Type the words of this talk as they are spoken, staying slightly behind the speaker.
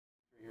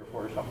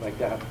something like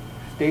that.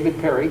 David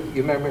Perry,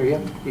 you remember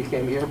him? He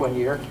came here one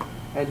year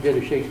and did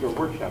a Shakespeare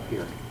workshop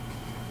here.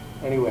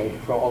 Anyway,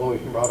 from all the way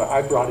from Broadway,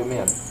 I brought him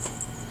in.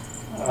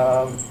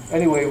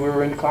 Anyway, we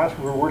were in class,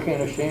 we were working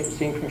on a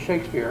scene from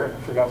Shakespeare,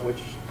 I forgot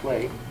which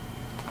play,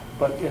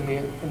 but in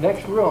the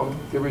next room,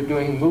 they were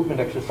doing movement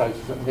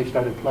exercises, and they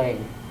started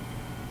playing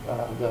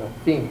the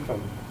theme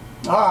from...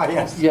 Ah,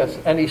 yes. Yes,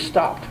 and he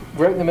stopped,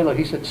 right in the middle,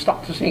 he said,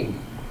 "Stop the scene."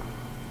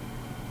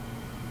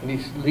 And he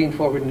leaned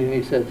forward and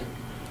he said,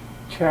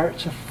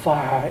 "Chariots of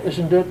fire,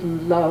 isn't it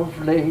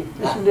lovely?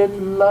 Isn't it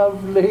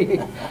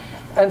lovely?"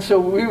 And so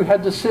we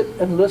had to sit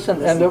and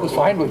listen, and it was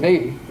fine with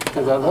me,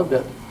 because I loved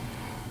it.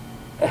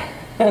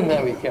 And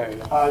then we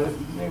carried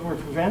on. They were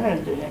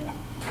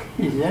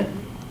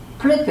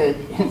printed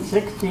in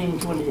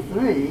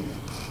 1623.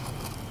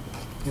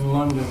 In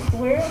London.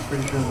 Where?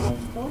 Pretty sure in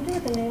London. I wonder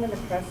what the name of the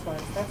press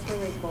was. That's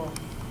really cool.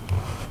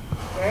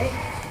 Right?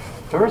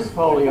 First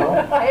folio.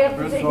 I have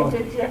to First take folio. a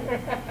picture.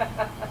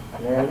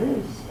 There it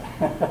is.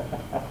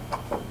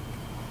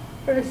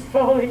 First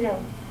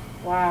folio.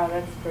 Wow,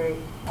 that's great.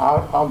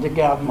 I'll dig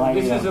out my...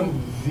 This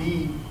isn't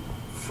the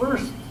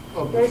first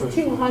of the There's first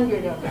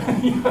 200 of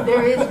them.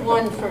 There is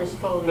one first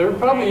folio. There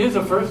probably right? is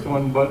a first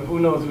one, but who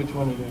knows which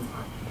one it is.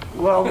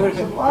 Well, there's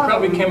a It lot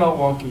probably of them. came out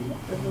wonky.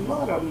 There's a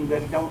lot of them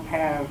that don't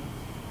have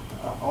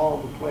all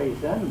the plays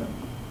in them.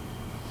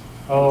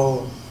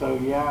 Oh, So,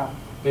 yeah.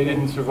 they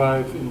didn't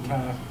survive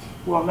intact.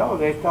 Well, no,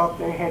 they thought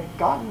they had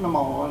gotten them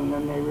all, and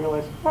then they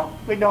realized, well,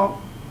 we don't.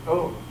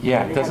 Oh,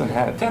 Yeah, it doesn't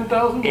have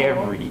 10,000?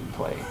 every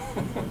play.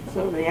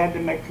 So they had to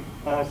make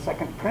a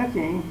second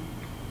printing,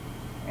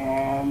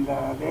 and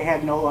they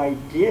had no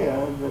idea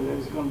that it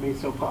was going to be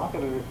so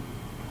popular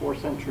 4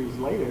 centuries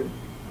later,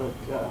 but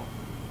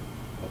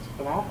that's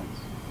what happens.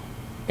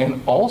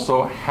 And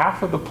also,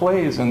 half of the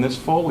plays in this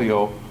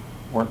folio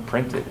weren't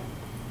printed.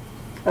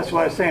 That's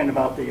what I was saying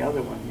about the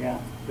other one, yeah.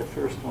 The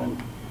first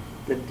one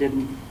that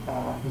didn't,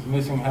 Was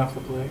missing half the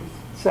plays?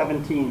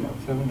 17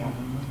 of them. 7. Yeah.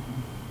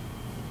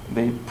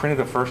 They printed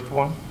the first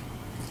one.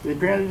 They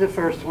printed the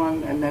first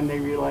one, and then they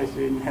realized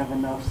they didn't have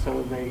enough,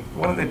 so they...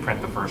 When did they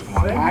print the first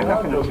one? I'm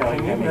not gonna tell Can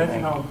you you anything.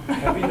 imagine how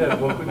heavy that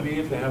book would be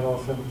if they had all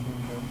 17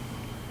 prints?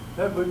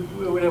 That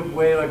would have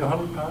weighed like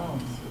 100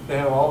 pounds if they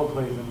had all the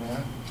plays in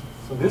there.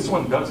 So This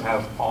one does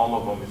have all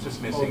of them. It's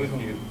just missing a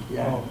few.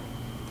 Yeah. Oh.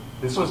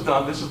 This was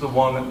done. This is the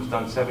one that was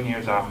done 7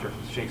 years after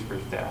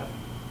Shakespeare's death.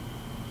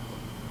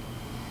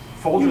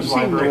 Folger's You've seen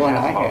the library one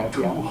has I about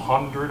have, yeah.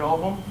 200 of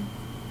them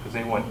because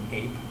they went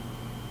ape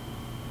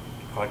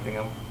collecting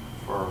them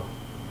for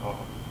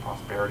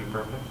prosperity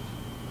purpose.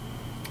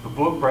 The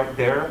book right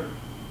there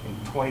in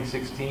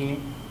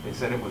 2016, they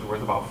said it was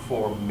worth about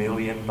 $4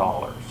 million.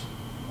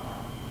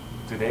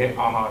 Today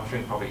on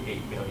auction, probably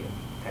 8 million,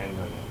 10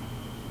 million.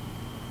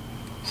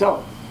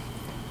 So,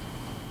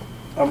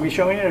 are we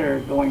showing it or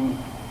going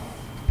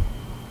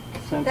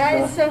since...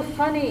 That is so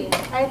funny.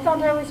 I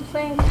thought I was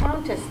playing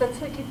Countess. That's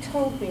what you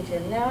told me,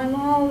 Jim. Now I'm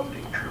all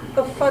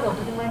befuddled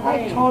in my I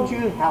brain. told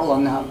you,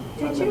 Helena,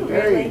 from Did the you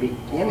very really?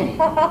 beginning.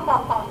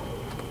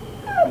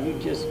 You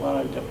just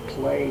wanted to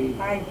play.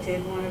 I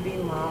did want to be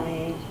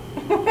mommy.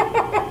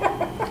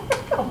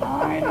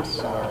 I'm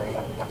sorry.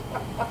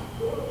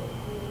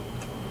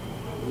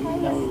 We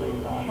know they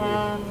love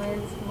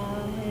Hamlet's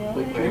mommy. you.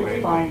 But Anyway.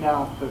 you find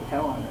out that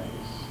Helena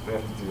is We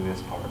have to do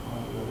this part.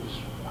 one of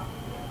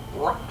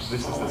those rocks.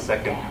 This is the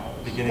second,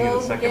 beginning of Go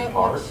the second get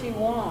part. what she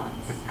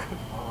wants.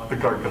 The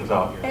card comes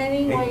out here.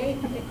 Anyway,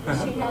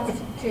 if she has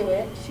to do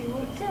it, she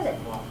will get it.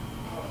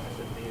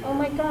 Oh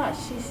my gosh,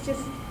 she's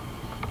just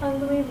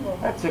unbelievable.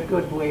 That's a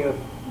good way of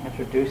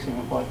introducing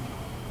what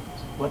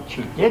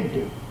she did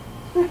do.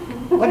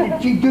 What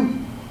did she do?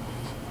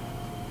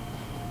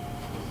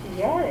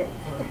 She got it.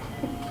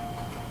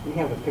 We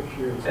have a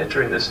picture of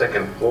Entering the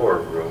second floor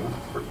room.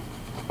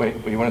 Wait,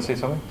 you want to say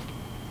something?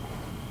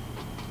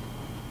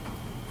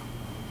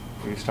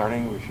 Are you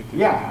starting? We should do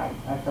Yeah,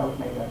 I thought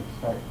maybe I'd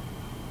start.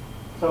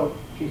 So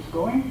she's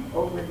going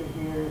over to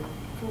here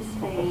From to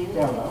Spain.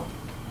 Costello.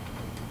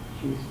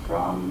 She's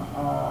from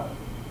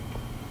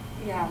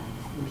Yeah,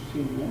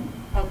 Lucilian,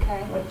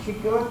 okay. but she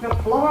goes to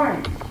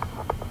Florence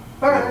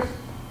first,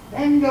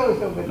 then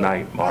goes over to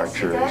Night What's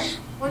she done? Marchers.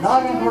 What's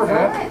Not she in doing in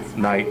her- Florence?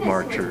 Night Goodness,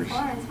 Marchers.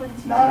 Florence,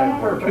 what's she Not doing?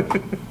 on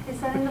purpose,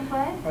 Is that in the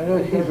play? I know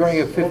he's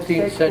running a That's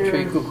 15th century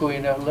Shakespeare's- cuckoo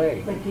in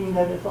L.A. thinking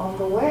that it's on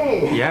the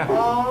way. Yeah.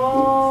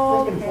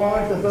 Oh, Thinking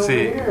Florence is okay. over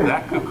See, here.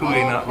 that cuckoo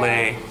ain't not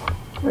lay.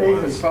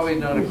 Crazy. It's probably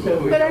not a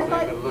cuckoo. But I It's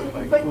thought, what it looked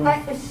like. but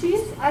I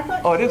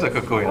thought. Oh, it she is a was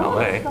cuckoo in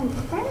LA. From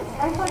France.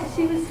 I thought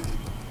she was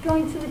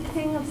going to the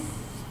King of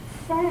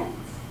France.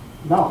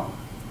 No,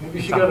 Maybe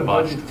she It's not got a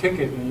bust. budget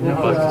ticket and you know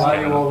how Bust to is fly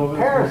kind you of- all over. the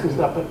Paris place. is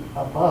up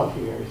above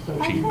here,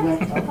 so she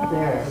went up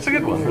there. It's a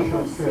good one. for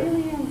short trip.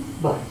 Sicily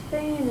and But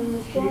Spain and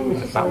was She going was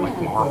to It's not like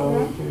France. Marvel. go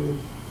right? to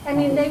I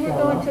mean, they were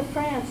Costello. going to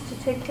France to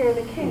take care of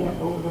the She king.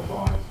 went over to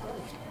Florence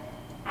first.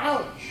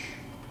 Ouch!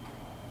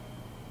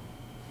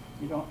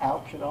 You don't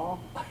ouch at all?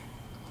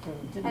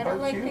 Didn't I don't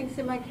hurt like you? things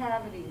in my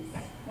cavities.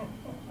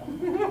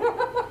 Here,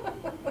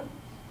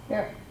 you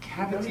gonna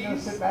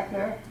Cavities? sit back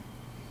there?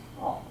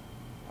 Oh,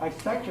 I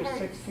set you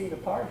 6 feet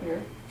apart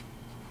here.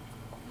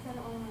 I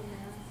don't want my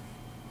mask.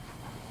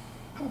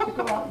 Why don't you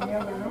go out in the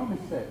other room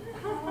and sit?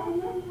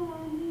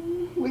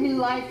 We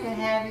like to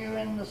have you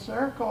in the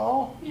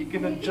circle. You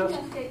can adjust.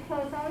 Stay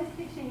close. I was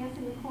picturing us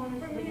in the corner.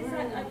 For me, it's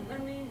not, I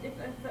mean, if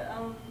that's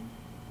all right.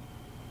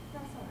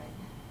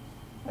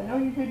 I know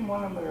you didn't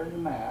want to wear the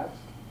mask,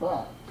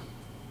 but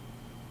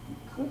you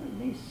could at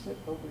least sit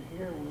over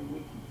here where we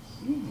can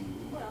see you.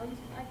 Well,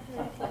 I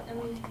could, but I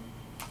mean,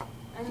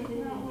 I don't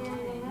know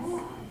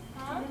where.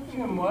 Huh?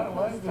 Jim,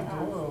 why is the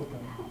door open?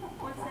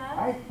 What's that?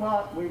 I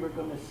thought we were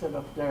going to sit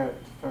up there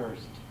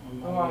first.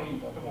 and then Come on, we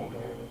end up come on. over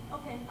there.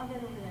 Okay, I'll get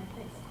over there.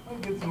 Thanks. I'll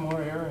get some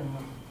more air in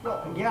them.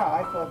 Well, yeah,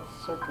 I thought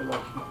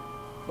circulation.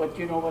 But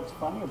you know what's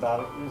funny about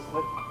it is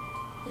that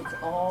it's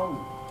all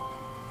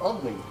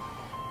ugly.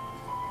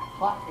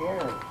 Hot air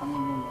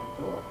coming in the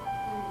door.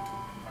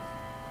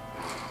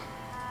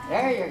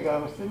 There you go.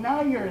 So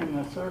now you're in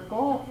the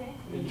circle. Okay.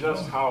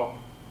 Just how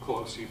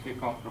close you feel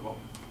comfortable.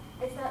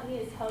 It's not me,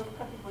 it's how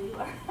comfortable you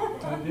are.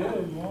 I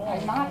did, yeah.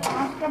 I'm not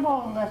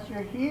comfortable unless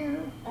you're here.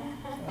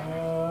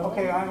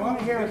 Okay, I want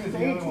to hear a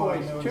stage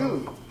voice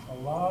too. A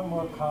lot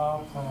more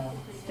cops and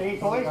Stage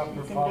voice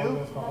helicopter you can followed do?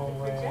 us the whole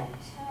way.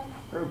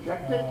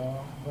 Project it.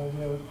 But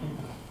yeah, with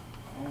people.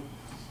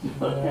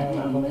 Still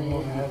Yeah, an looking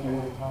overhead the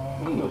amazing whole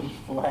time. English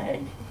flag.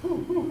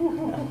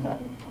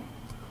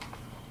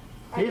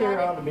 I Peter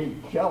got ought to be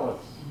jealous.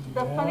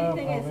 The funny Yeah,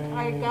 thing is, I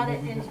probably got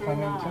it maybe in just trying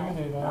to Brunei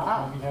intimidate us.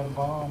 Ah. Maybe he had a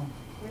bomb.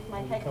 with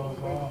my Maybe kill us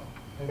hiking rig. all.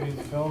 Maybe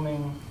he's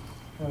filming.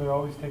 You know, they're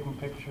always taking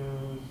pictures of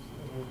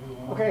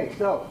everyone. Okay,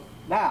 so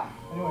now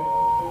Anyway,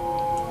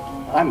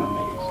 I'm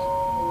amazed.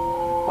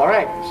 All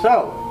right,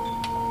 so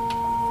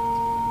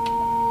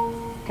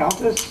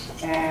Countess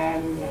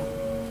and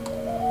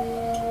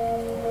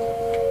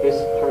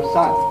her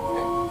son.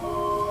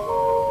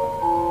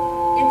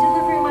 In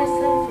delivering my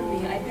son from me,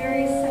 I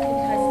bury a second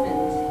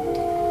husband.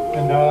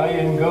 and I,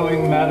 in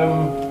going, madam,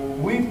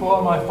 weep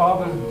o'er my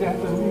father's death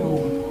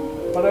anew.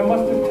 But I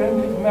must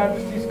attend his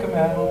majesty's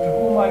command, to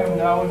whom I am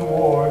now in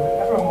ward,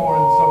 evermore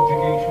in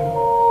subjugation.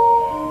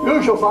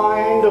 You shall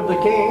find of the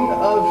king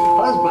a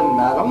husband,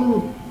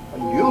 madam,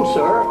 and you,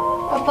 sir,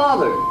 a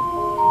father.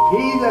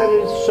 He that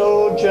is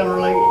so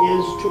generally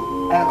is to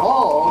at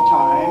all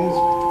times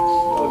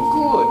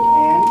good,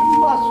 and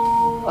must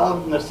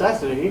of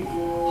necessity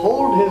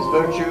hold his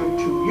virtue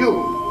to you,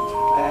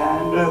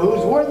 and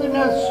whose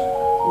worthiness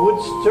would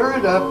stir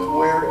it up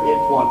where it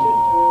wanted,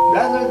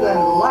 rather than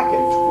lack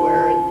it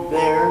where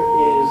there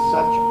is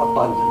such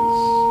abundance.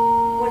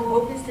 What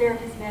hope is there of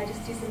His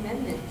Majesty's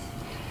amendment?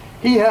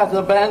 He hath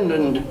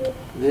abandoned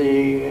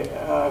the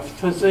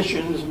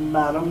physicians,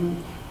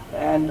 madam,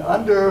 and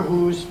under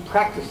whose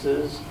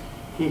practices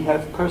he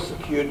hath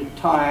persecuted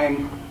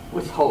time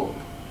with hope,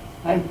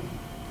 and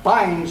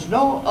finds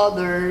no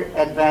other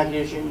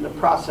advantage in the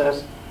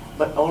process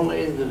but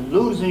only the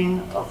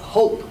losing of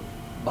hope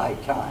by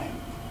time.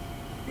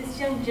 This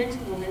young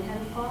gentlewoman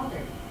had a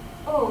father.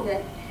 Oh,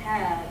 that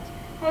had!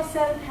 How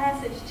sad a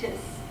passage 'tis,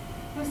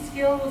 whose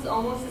skill was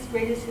almost as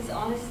great as his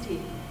honesty,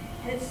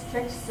 had it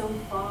stretched so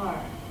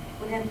far,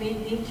 would have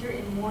made nature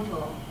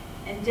immortal,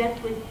 and death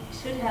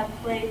should have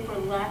played for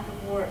lack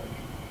of work.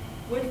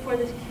 Would for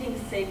the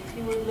king's sake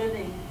he were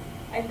living,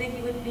 I think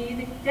it would be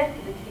the death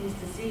of the king's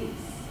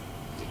disease.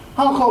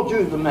 How called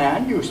you the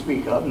man you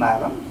speak of,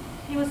 madam?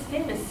 He was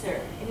famous, sir,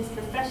 in his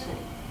profession,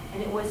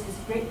 and it was his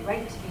great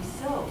right to be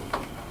so.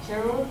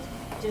 Gerald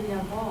de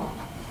Narbonne.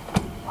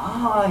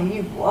 Ah,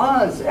 he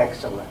was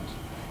excellent.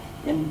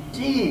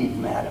 Indeed,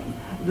 madam.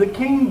 The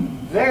king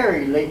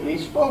very lately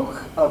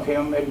spoke of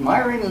him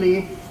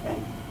admiringly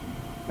and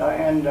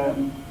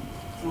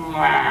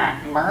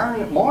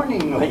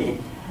mourningly.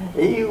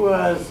 He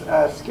was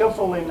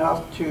skillful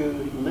enough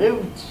to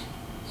live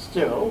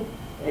still,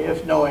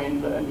 if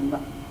knowledge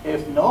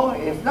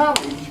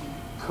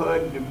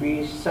could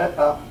be set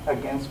up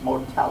against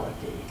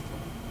mortality.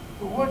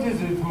 What is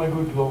it, my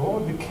good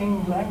lord, the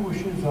king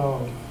languishes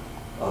of?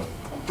 A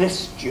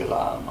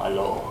fistula, my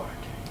lord.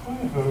 I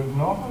heard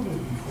not of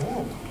it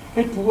before.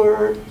 It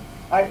were,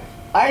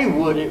 I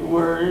would it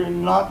were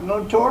not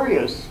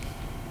notorious.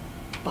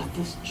 But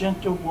this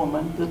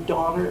gentlewoman, the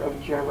daughter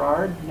of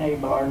Gerard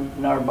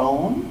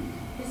Narbonne,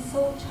 His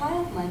sole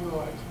child, my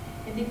lord,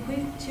 and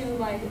bequeathed to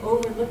my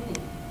overlooking.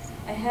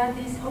 I have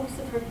these hopes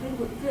of her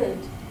good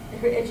that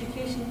her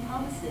education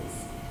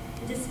promises.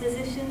 The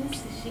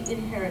dispositions she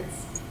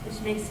inherits,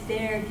 which makes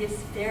fair gives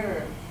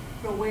fairer.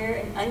 For where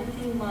an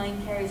unclean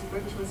mind carries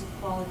virtuous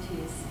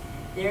qualities,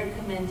 their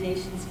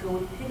commendations go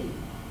with pity.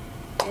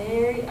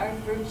 There are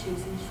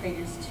virtues in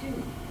traitors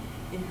too.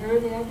 In her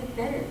they are the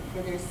better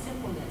for their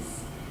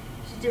simpleness.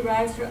 She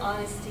derives her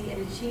honesty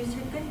and achieves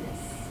her goodness.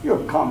 your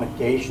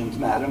commendations,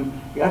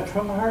 madam, yet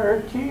from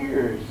her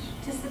tears.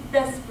 'Tis the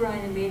best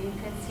brine a maiden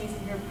can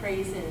season her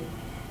praise in.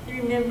 The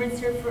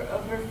remembrance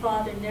of her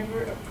father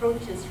never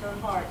approaches her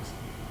heart,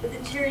 but the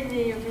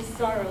tyranny of her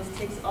sorrows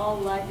takes all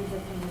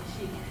livelihood from the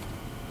cheek.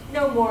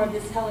 No more of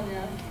this,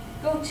 Helena.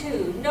 Go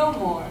to, no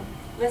more,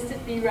 lest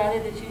it be rather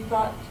that you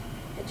thought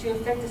that you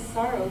affect a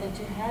sorrow than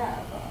to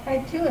have. I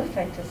do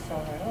affect a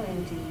sorrow,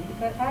 indeed,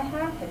 but I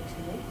have it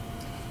too.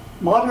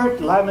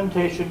 Moderate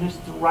lamentation is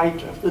the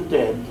right of the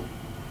dead.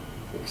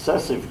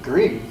 Excessive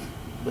grief,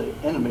 the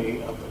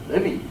enemy of the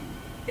living.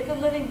 If the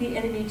living be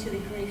enemy to the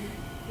grief,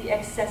 the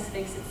excess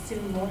makes it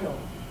soon mortal.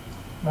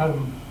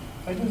 Madam,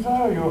 I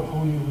desire your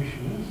holy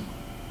wishes.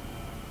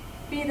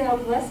 Be thou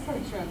blessed,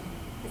 Bertram,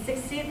 and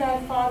succeed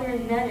thy father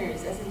in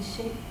manners as in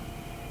shape.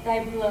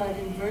 Thy blood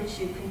and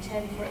virtue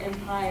contend for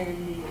empire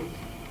in thee,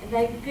 and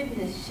thy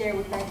goodness share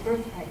with thy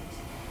birthright.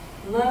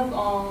 Love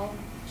all,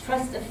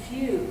 trust a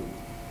few,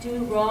 do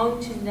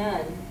wrong to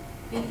none,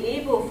 be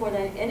able for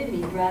thine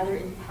enemy rather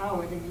in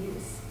power than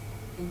use,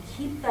 and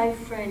keep thy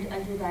friend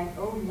under thine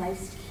own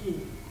life's key.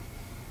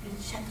 Be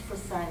checked for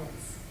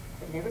silence,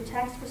 but never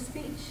taxed for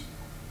speech.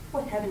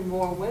 What heaven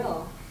more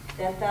will,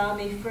 that thou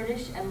may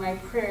furnish and my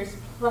prayers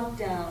pluck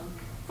down,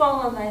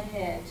 fall on thy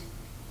head.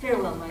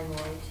 Farewell, my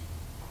lord.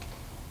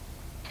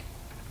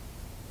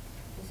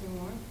 Is there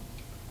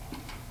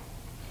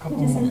more?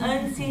 Tis an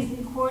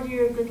unseasoned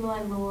courtier, good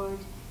my lord.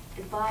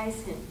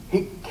 Advise him.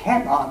 He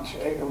cannot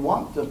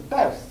want the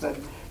best that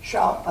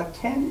shall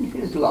attend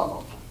his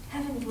love.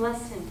 Heaven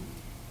bless him.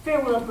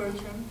 Farewell,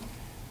 Bertram.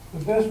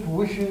 The best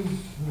wishes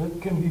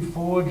that can be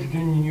forged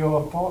in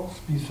your thoughts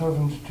be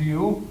servants to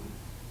you.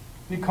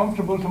 Be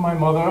comfortable to my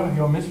mother,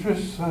 your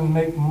mistress, and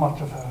make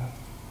much of her.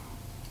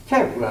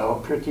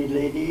 Farewell, pretty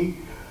lady.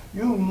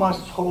 You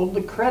must hold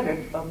the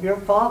credit of your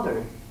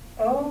father.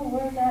 Oh,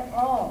 were that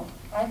all?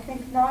 I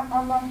think not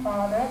on my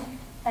father,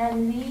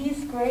 and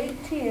these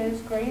great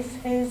tears grace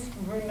his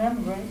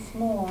remembrance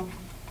more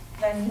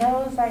than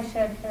those I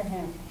shed for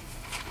him.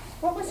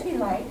 What was he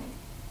like?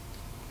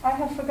 I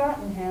have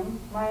forgotten him.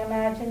 My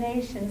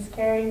imaginations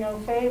carry no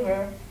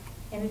favor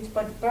in it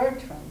but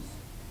Bertram's.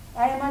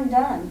 I am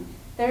undone.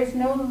 There is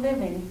no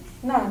living,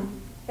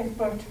 none, if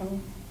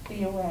Bertram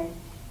be away.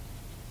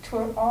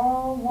 'Twere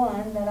all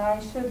one that I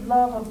should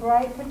love a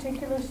bright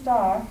particular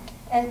star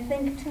and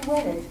think to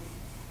wed it.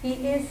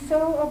 He is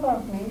so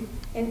above me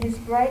in his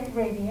bright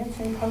radiance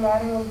and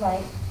collateral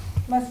light.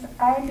 Must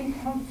I be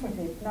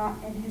comforted, not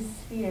in his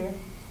sphere?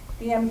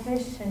 The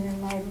ambition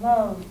in my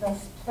love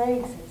thus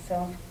plagues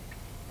itself.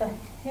 The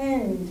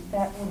hind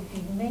that would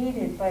be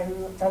mated by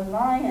the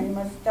lion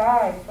must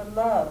die for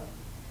love.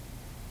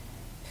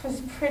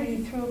 'Twas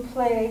pretty through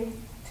play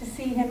to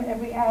see him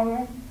every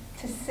hour,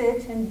 to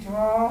sit and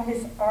draw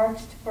his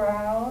arched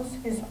brows,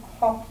 his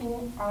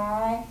hawking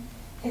eye,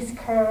 his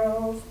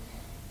curls,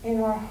 in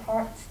our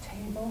heart's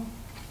table,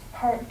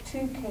 heart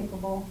too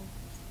capable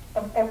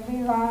of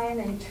every line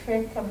and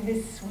trick of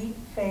his sweet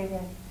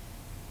favor.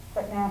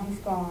 But now he's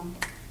gone,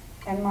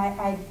 and my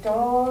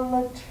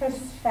idolatrous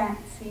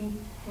fancy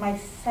might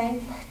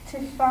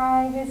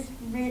sanctify his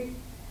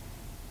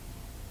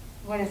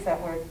what is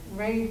that word?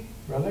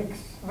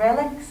 Relics?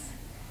 Relics?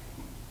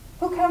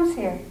 Who comes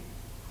here?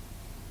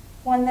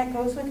 One that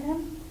goes with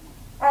him?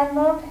 I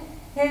love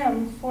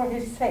him for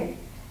his sake,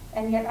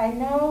 and yet I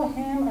know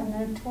him a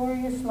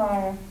notorious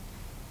liar.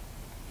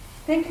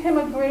 Think him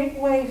a great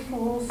way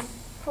fool,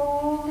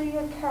 solely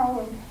a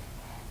coward.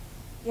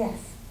 Yes,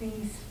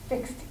 these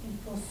fixed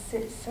evils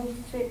sit so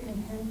fit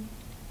in him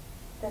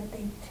that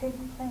they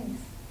take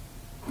place.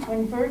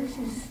 When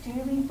virtue's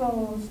steely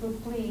bones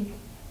look bleak,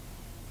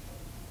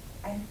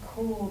 I've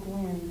cold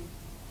wind,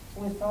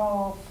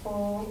 withal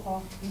full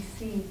oft we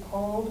see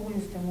cold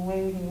wisdom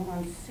waiting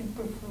on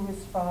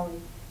superfluous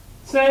folly.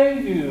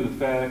 Save you,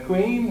 fair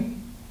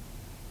queen.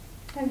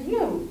 And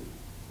you,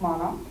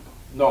 monarch,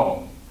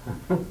 No.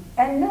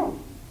 and no.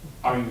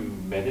 Are you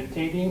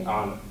meditating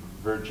on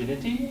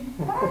virginity?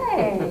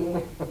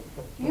 Hey,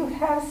 you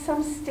have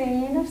some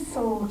stain of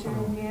soldier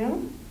in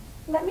you.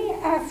 Let me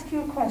ask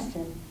you a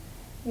question.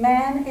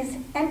 Man is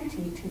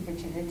empty to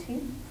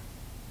virginity.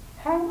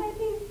 How may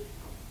we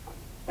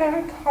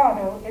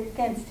barricado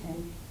against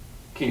him?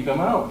 Keep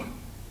him out.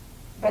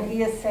 But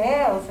he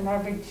assails in our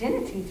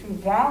virginity through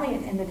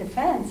valiant in the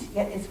defense,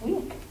 yet is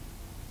weak.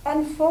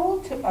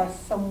 Unfold to us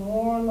some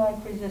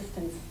warlike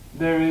resistance.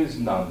 There is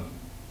none.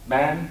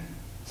 Man,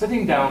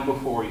 sitting down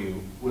before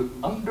you, will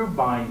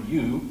undermine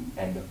you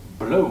and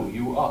blow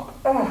you up.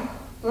 Ugh,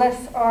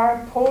 bless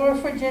our poor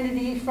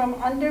virginity from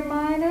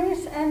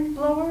underminers and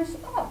blowers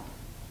up.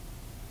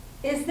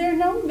 Is there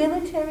no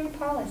military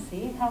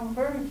policy how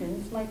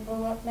virgins might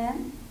blow up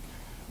men?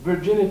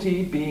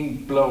 Virginity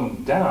being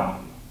blown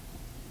down,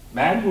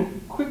 man will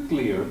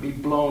quicklier be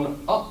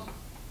blown up.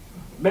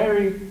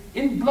 Mary,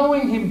 in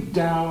blowing him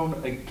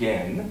down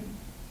again,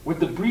 with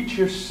the breach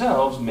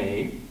yourselves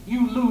made,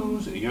 you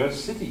lose your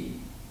city.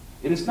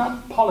 It is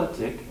not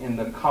politic in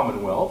the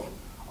commonwealth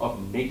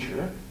of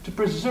nature to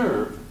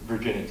preserve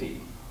virginity.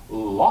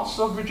 Loss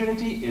of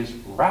virginity is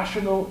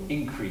rational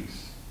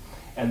increase.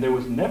 And there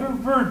was never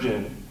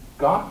virgin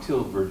got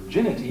till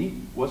virginity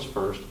was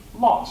first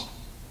lost.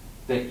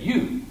 That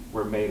you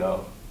were made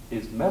of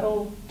is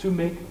metal to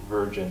make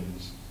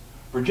virgins.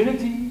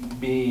 Virginity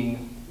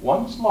being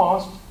once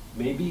lost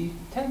may be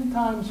 10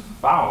 times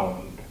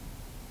found.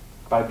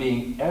 By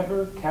being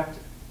ever kept,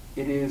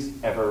 it is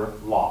ever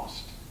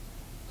lost.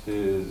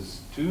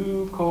 'Tis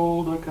too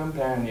cold a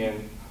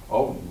companion.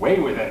 Away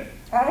with it!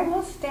 I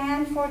will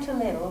stand for to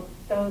little,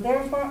 though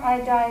therefore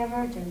I die a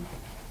virgin.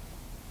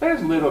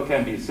 There's little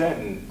can be said,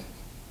 and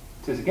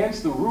 'tis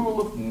against the rule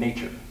of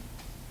nature.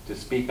 To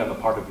speak on the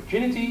part of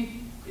virginity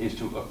is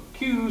to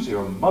accuse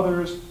your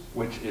mother's,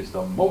 which is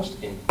the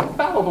most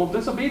infallible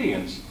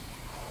disobedience.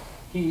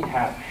 He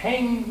hath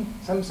hanged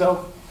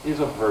himself is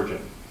a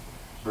virgin.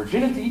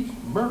 Virginity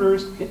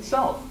murders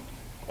itself,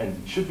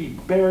 and should be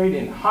buried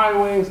in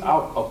highways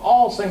out of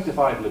all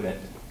sanctified limit,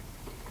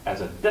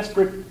 as a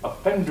desperate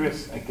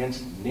offendress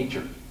against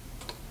nature.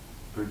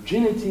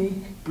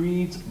 Virginity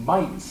breeds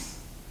mites,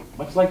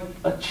 much like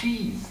a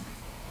cheese,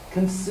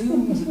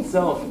 consumes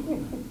itself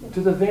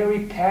to the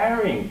very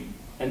paring,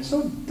 and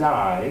so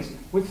dies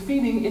with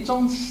feeding its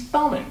own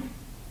stomach.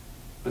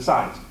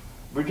 Besides,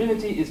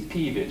 virginity is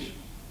peevish,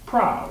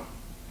 proud,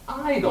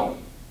 idle,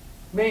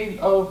 made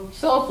of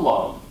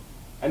self-love,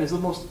 and is the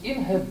most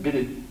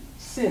inhibited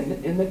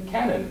sin in the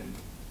canon.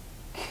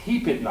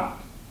 Keep it not.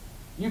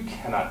 You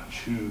cannot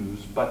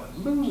choose but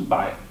lose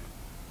by it.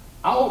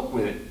 Out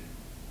with it.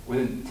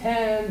 Within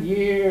 10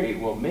 years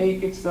it will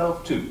make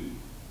itself two,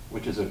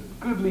 which is a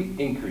goodly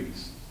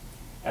increase.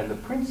 And the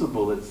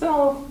principle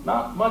itself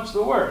not much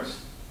the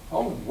worse.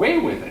 Away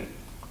with it.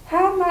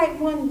 How might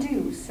one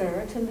do,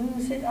 sir, to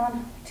lose it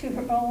on to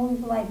her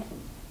own liking?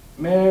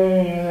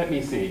 Mary, let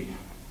me see.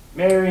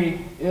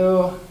 Mary,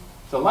 ill,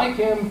 to like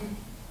him,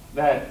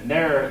 that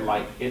ne'er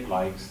like it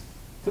likes.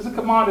 'Tis a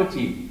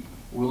commodity,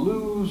 will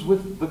lose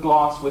with the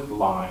gloss with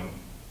lime.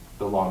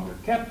 The longer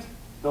kept,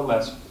 the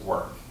less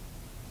worth.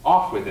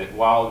 Off with it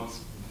while it's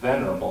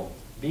venable.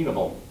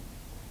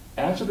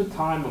 Answer the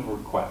time of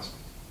request.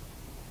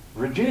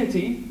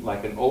 Virginity,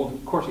 like an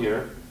old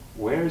courtier,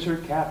 wears her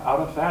cap out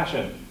of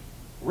fashion,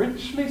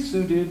 richly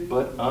suited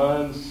but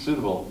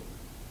unsuitable,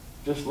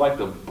 just like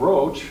the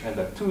brooch and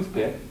the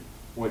toothpick,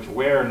 which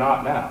wear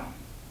not now.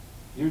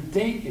 Your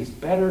date is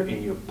better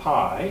in your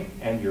pie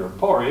and your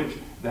porridge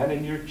than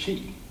in your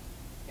cheek.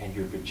 And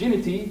your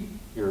virginity,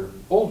 your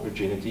old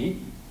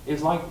virginity,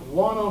 is like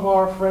one of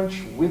our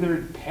French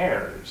withered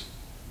pears.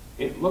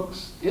 It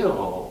looks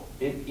ill,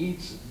 it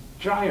eats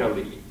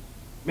dryly.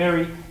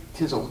 Mary,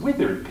 'tis a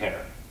withered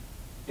pear.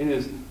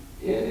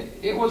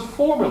 It was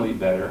formerly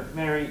better,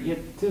 Mary,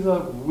 yet 'tis a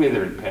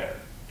withered pear.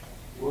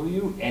 Will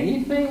you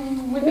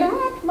anything with it?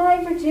 Not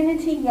my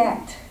virginity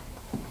yet.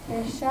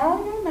 There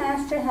shall your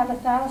master have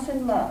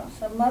 1,000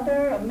 loves, a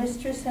mother, a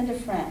mistress, and a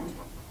friend,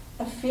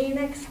 a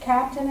phoenix,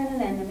 captain, and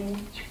an enemy,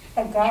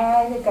 a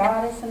guide, a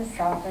goddess, and a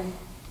sovereign,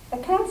 a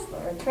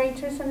counselor, a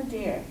traitress, and a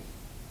dear.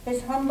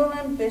 His humble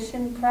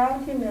ambition,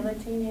 proud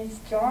humility, his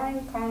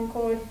jarring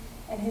concord,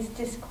 and his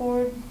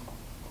discord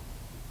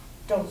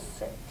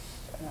dulcet.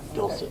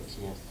 Dulcet,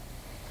 yes.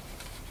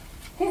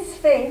 His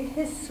faith,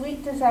 his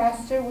sweet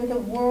disaster, with a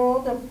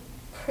world of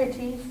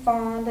pretty,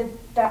 fond,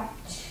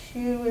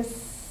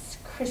 adaptuous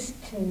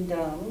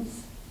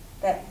Christendoms,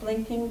 that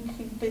blinking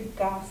Cupid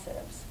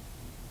gossips.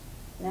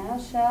 Now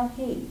shall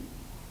he,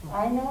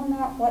 I know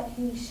not what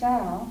he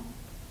shall,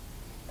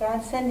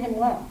 God send him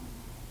well.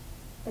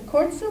 The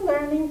court's a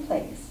learning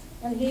place,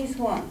 and he's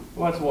one.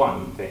 What's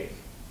one,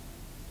 Faith?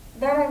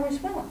 That I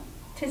wish well,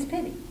 'tis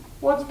pity.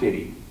 What's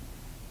pity?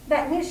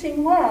 That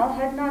wishing well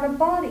had not a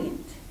body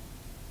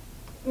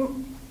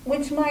in't,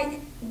 which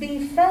might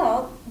be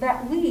felt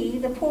that we,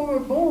 the poorer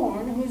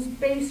born, whose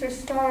baser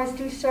stars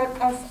do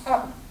shut us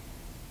up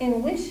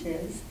in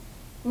wishes,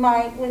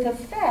 might with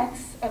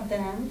effects of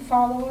them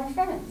follow our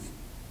friends,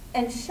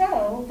 and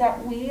show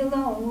that we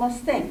alone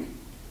must think,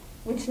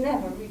 which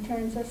never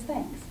returns us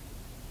thanks.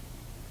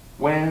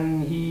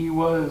 When he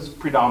was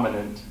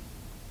predominant.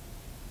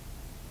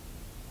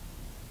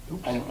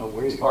 Oops. I don't know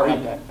where you Sorry,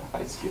 got that.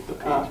 I skipped the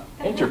page.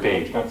 Enter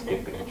page, not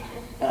skip page.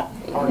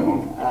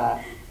 Pardon.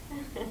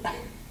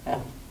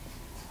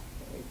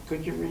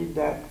 Could you read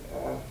that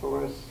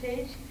for us?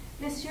 Page,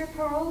 Monsieur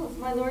Parole,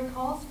 my lord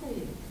calls for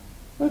you.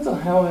 Little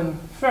Helen,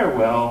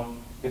 farewell.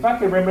 If I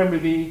can remember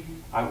thee,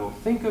 I will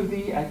think of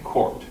thee at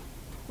court.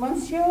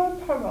 Monsieur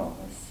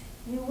Parolles,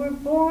 you were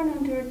born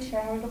under a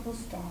charitable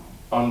star.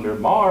 Under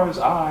Mars,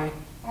 I.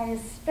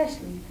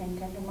 especially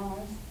think under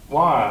Mars.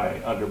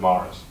 Why under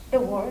Mars? The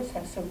wars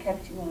have so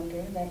kept you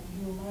under that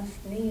you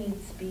must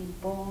needs be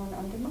born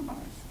under Mars.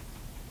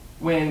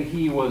 When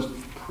he was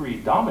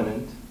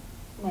predominant.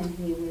 When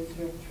he was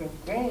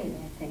retrograde,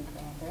 I think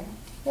rather.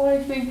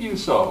 Why think you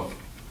so?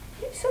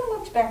 You're so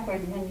much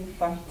backward when you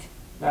fight.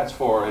 That's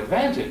for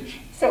advantage.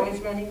 So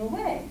is running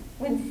away.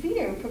 When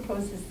fear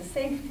proposes the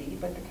safety,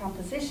 but the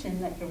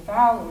composition that your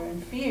valor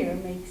and fear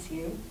makes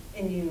you,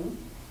 in you,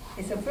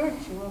 is a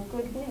virtue of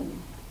good will.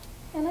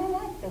 And I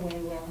like the way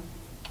well.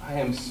 I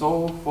am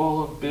so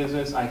full of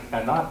business, I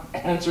cannot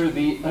answer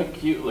thee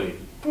acutely.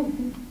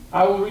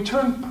 I will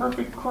return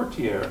perfect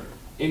courtier,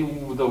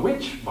 in the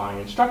which my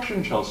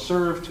instruction shall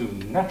serve to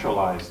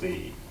naturalize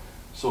thee,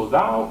 so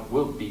thou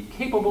wilt be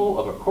capable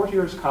of a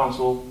courtier's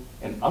counsel,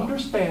 and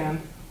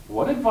understand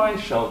what advice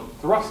shall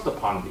thrust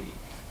upon thee,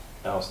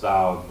 else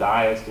thou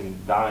diest in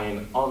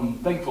thine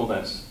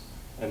unthankfulness,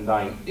 and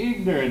thine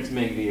ignorance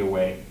make thee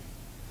away.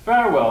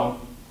 Farewell.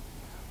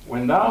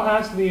 When thou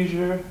hast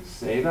leisure,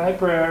 say thy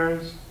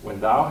prayers. When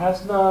thou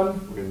hast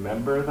none,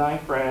 remember thy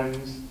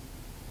friends.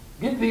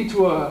 Get thee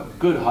to a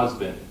good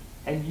husband,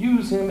 and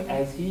use him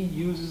as he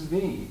uses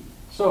thee.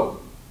 So,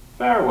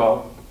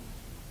 farewell.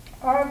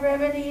 Our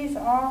remedies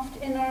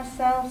oft in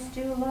ourselves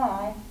do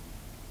lie,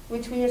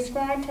 which we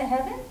ascribe to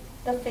heaven,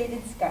 the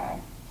fated sky,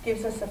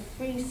 gives us a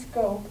free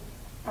scope,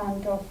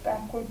 and doth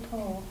backward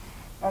pull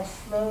our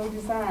slow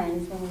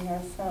designs when we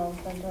ourselves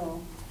are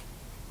dull.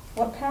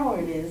 What power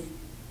it is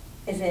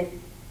it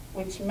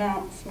which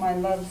mounts my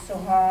love so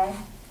high,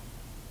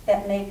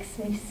 that makes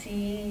me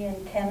see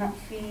and cannot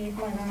feed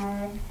mine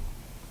eye?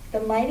 The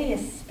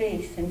mightiest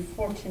space in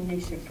fortune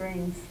nature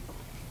brings,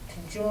 to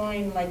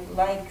join like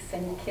likes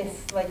and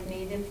kiss like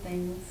native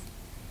things.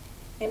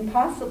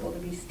 Impossible to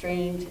be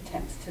strange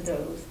attempts to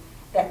those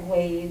that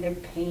weigh their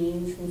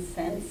pains and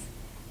sense,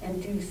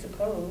 and do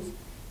suppose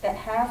that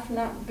hath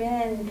not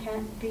been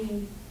can't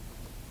be.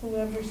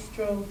 Whoever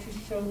strove to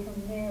show the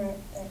merit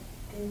that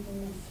did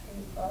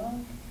misfit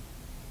love,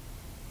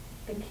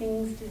 the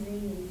king's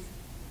disease.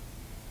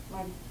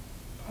 My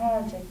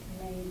project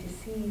may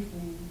deceive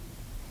me,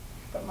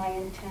 but my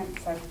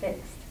intents are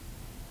fixed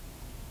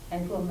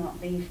and will not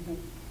leave me.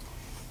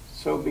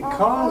 So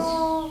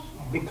because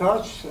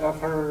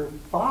of her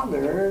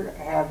father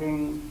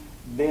having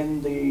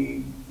been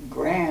the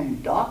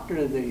grand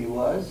doctor that he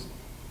was,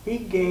 he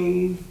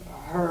gave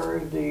her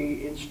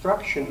the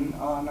instruction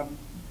on a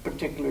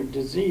particular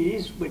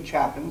disease, which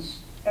happens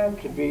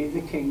to be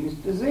the king's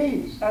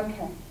disease.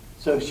 Okay.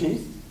 So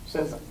she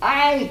says,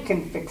 I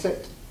can fix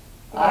it.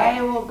 Right.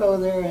 I will go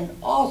there, and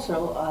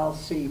also I'll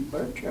see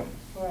Bertram.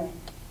 Right.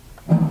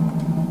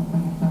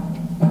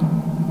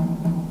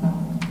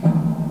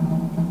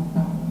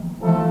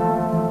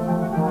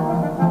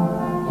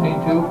 Scene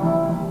 2.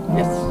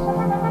 Yes.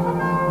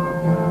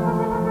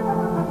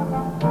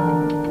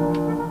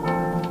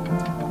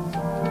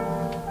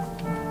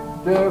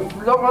 The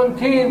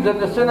Florentines and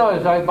the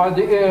Senois, I by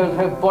the ears,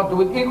 have fought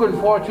with equal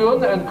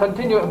fortune and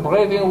continue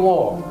braving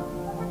war.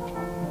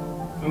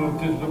 So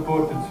 'tis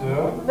reported,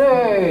 sir.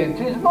 Nay,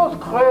 'tis most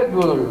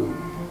credible.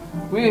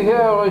 We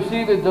here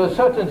receive it the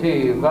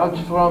certainty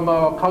vouched from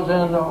our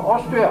cousin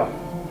Austria,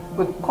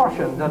 with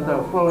caution that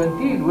the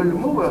Florentine will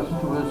move us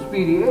to a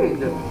speedy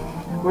aid,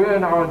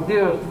 wherein our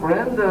dearest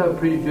friend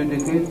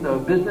prejudicates the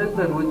business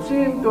and would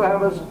seem to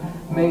have us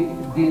make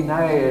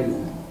denial.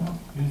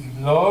 His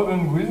love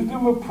and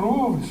wisdom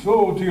approved,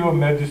 so to your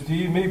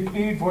majesty may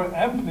plead for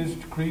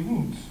amplest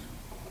credence.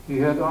 He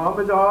had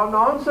homage on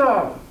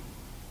answer.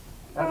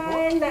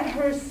 Find that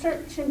her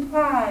search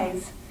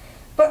implies,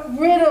 but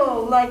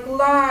riddle like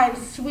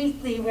lives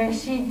sweetly where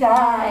she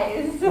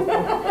dies.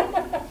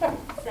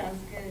 Sounds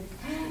good,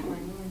 my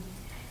lord.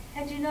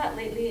 Had you not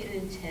lately an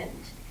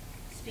intent?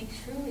 Speak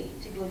truly,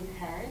 to go to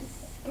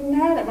Paris?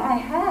 Madam, I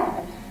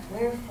had.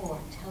 Wherefore,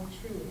 tell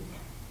truth.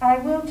 I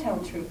will tell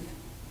truth.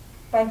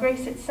 By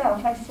grace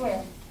itself, I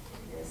swear.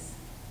 This,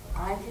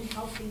 I can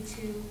help thee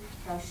too,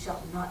 thou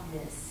shalt not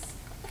miss.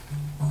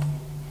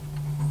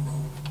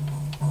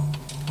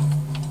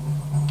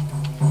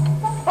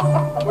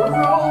 We're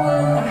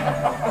rolling.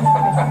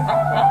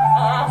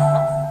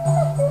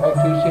 Act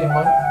 2, Scene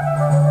 1.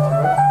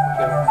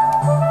 Okay.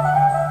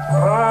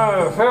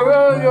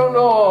 Farewell, young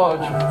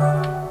lords.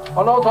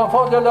 En notre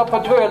enfant de la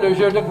patrie,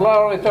 je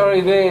déclare est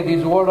arrivé.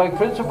 These warlike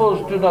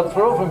principles do not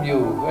throw from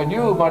you. And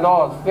you, my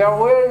lord,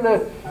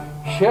 farewell.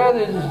 Share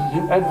this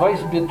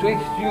advice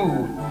betwixt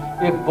you.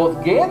 If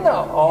both gain,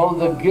 all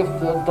the gift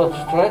that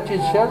stretch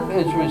itself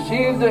is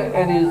received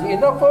and is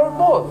enough for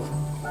both.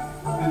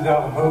 Is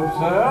our hope,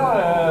 sir,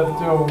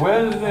 after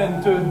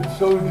well-entered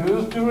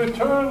soldiers, to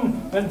return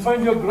and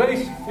find your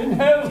grace in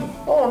health?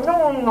 Oh,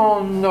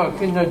 no,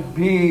 cannot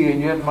be,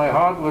 and yet my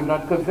heart will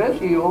not confess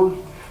he owes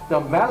the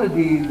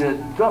malady that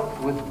doth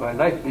with my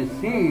life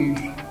besiege.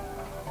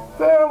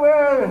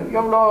 Farewell,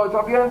 young lords, a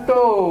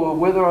bientôt.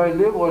 Whether I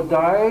live or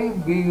die,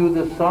 be you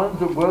the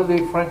sons of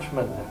worthy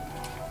Frenchmen,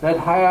 that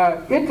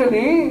higher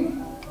Italy,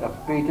 the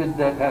fated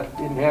that hath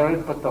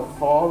inherited but the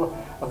fall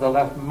of the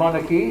last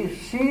monarchy,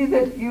 see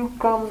that you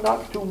come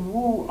not to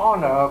woo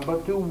honor,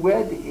 but to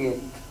wed it.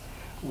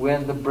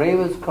 When the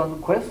bravest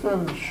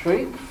conquestant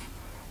shrieks,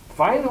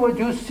 find what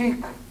you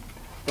seek,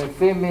 that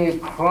fame may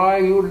cry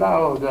you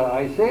loud.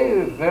 I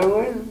say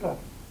farewell.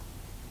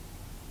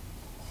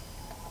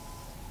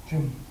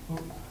 Jim.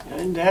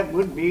 And that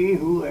would be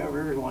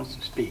whoever wants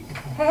to speak.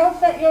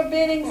 Help at your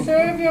bidding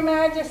serve your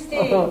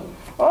majesty.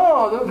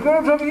 Oh, those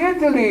girls of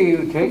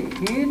Italy, take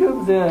heed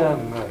of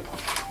them.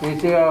 They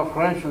say our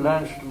French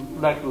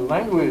lack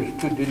language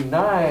to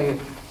deny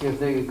if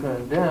they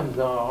condemn.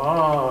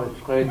 It's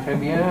très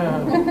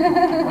bien.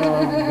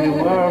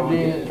 Beware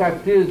the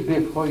tactics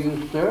before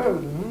you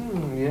serve.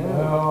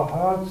 Yeah. Our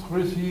hearts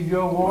receive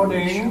your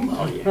warning.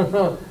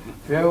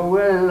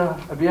 Farewell.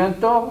 A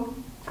bientôt.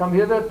 Come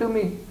hither to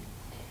me.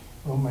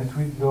 Oh, my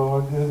sweet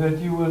lord, that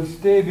you will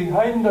stay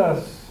behind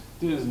us.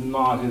 It is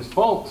not his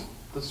fault.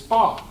 The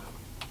spark.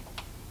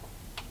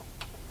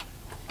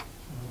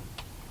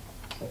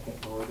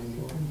 Second Lord in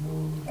yours.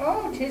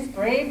 Oh, 'tis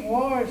brave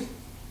wars.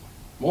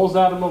 Most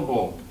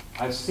admirable.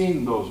 I've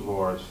seen those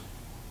wars.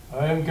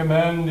 I am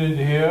commanded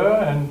here,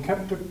 and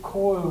kept a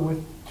coil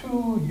with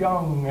too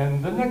young,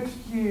 and the next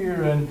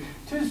year, and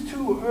 'tis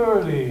too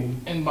early.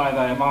 And by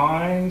thy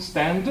mind,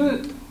 stand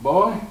it,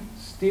 boy.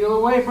 Steal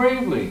away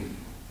bravely.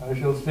 I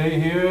shall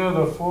stay here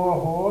the 4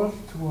 horse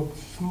to a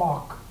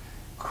smock,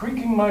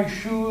 creaking my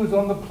shoes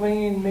on the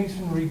plain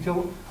masonry,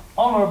 till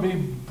honor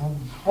be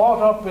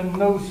brought up and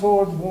no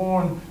sword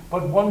worn,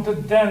 but one to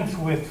dance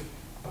with.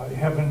 By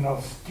heaven,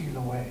 I'll steal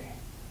away.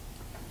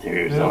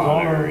 There's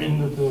honor in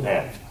the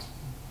theft.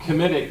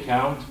 Commit it,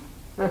 Count.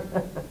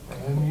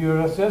 I'm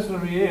your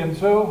accessory, and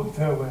so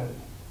farewell.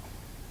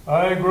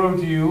 I grow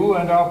to you,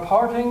 and our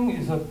parting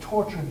is a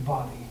tortured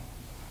body.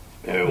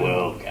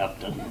 Farewell,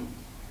 Captain.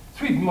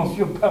 Sweet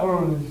Monsieur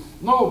Perils,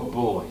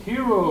 Noble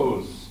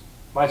heroes,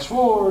 my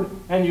sword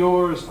and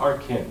yours are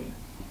kin.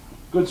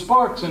 Good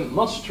sparks and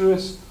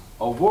lustrous,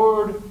 a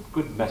word,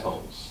 good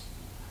metals.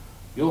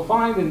 You'll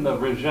find in the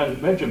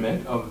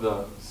regiment of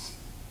the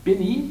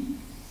Spini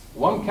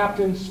one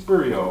Captain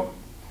Spurio,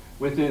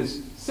 with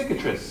his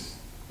cicatrice,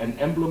 an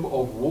emblem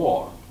of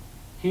war,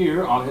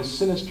 here on his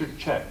sinister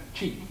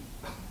cheek.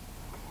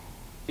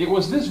 It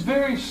was this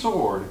very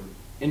sword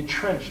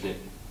entrenched it.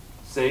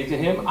 Say to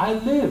him, I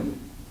live,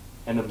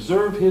 and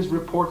observe his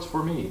reports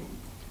for me.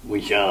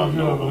 We shall,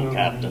 noble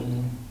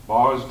Captain.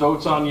 Mars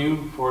dotes on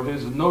you for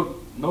his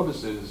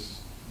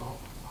notices.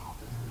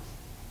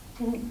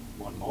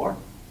 One more.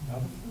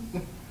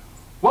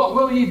 What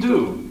will ye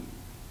do?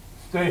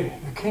 stay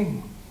the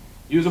king.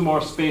 Use a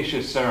more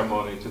spacious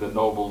ceremony to the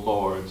noble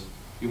lords.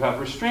 You have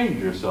restrained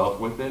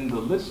yourself within the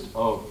list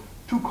of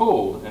too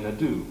cold and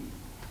ado.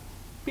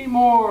 Be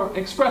more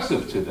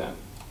expressive to them,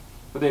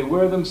 for they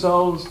wear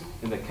themselves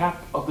in the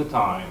cap of the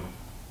time.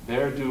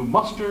 There do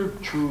muster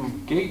true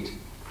gait,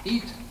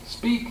 eat,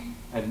 speak,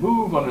 and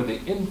move under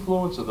the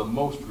influence of the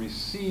most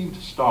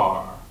received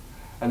star.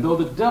 And though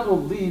the devil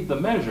lead the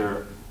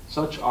measure,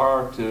 such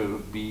are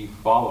to be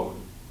followed.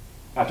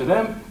 After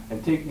them,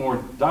 and take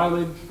more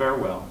dilated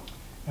farewell.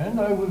 And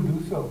I will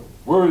do so.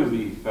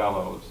 Worthy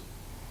fellows,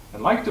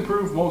 and like to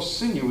prove most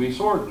sinewy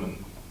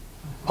swordsmen.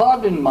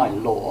 Pardon, my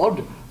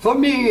lord, for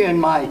me and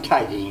my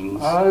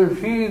tidings. I'll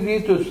feel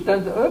thee to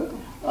stand up.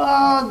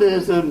 Ah,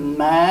 there's a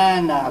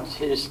man out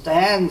here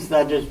stands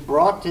that has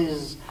brought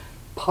his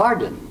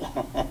pardon.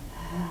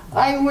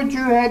 I would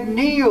you had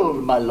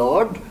kneeled, my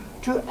lord,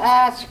 to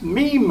ask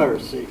me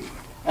mercy,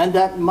 and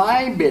at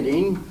my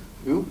bidding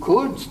you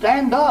could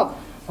stand up.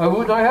 I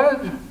would I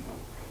had.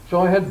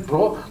 So I had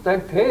brought thy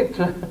pate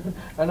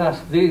and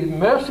asked thee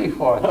mercy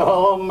for it.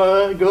 Oh,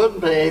 my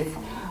good faith,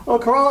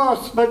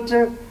 across, but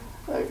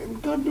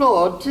good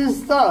lord,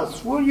 'tis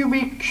thus. Will you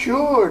be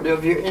cured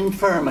of your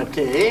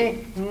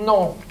infirmity?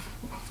 No.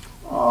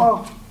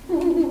 Oh,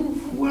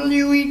 will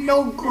you eat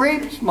no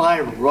grapes, my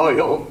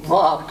royal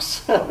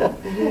fox?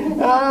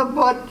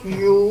 But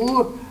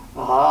you,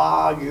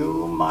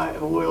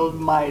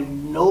 my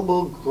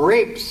noble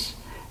grapes,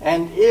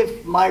 and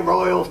if my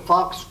royal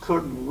fox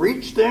could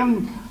reach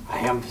them, I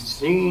have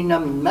seen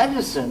a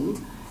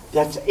medicine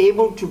that's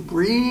able to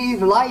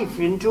breathe life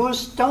into a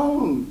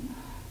stone,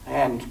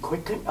 and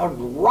quicken a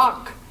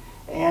rock,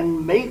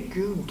 and make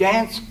you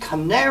dance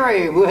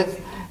canary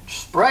with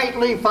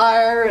sprightly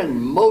fire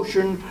and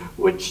motion,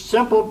 which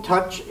simple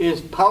touch is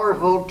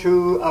powerful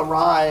to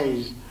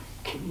arise.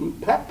 King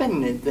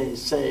Pepin, they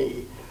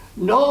say.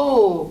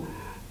 No,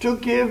 to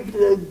give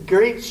the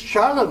great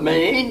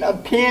Charlemagne a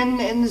pen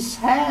in his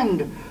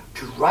hand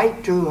to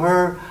write to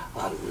her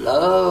a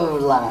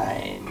love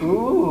line.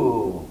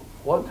 Ooh,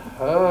 what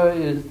her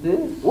is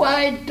this?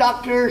 Why,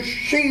 Dr.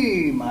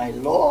 She, my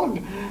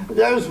lord,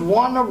 there's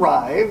one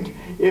arrived.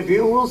 If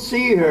you will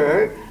see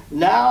her,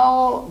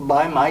 now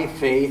by my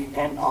faith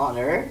and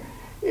honor,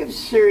 if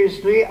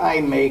seriously I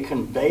may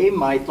convey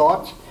my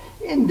thoughts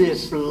in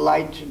this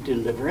light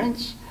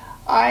deliverance,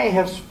 I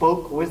have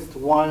spoke with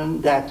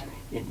one that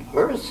in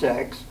her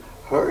sex,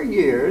 her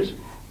years,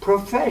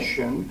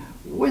 profession,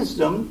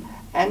 wisdom,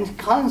 and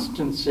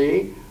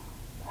constancy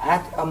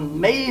hath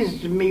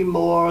amazed me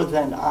more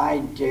than I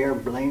dare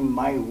blame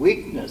my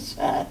weakness.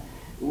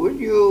 Would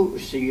you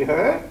see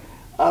her?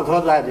 For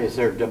that is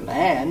her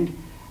demand,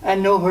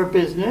 and know her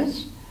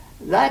business?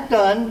 That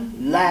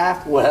done,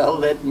 laugh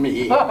well at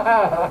me.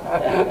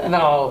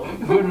 Now,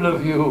 good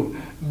of you,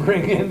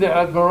 bring in the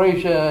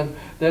admiration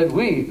that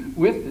we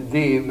with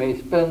thee may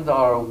spend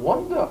our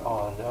wonder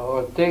on,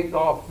 or take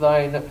off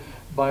thine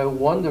by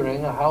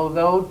wondering how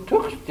thou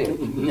tookst it.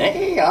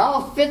 Nay,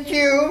 I'll fit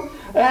you,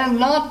 and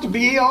not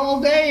be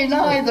all day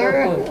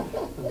neither.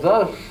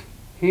 Thus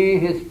he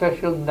his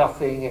special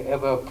nothing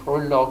ever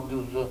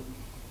prologues.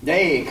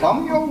 Nay,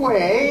 come your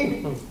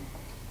way.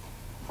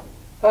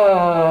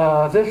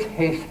 This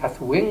haste hath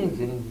wings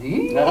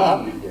indeed.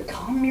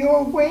 Come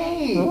your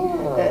way.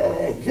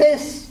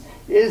 This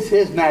is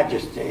his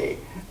majesty.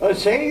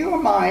 Say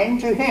your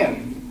mind to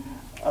him.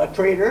 A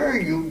traitor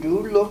you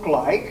do look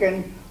like,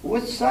 and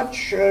with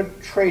such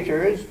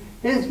traitors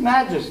his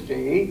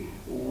majesty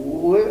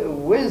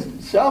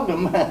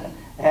seldom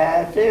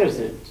fears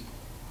it.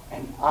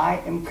 And I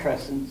am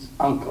Crescent's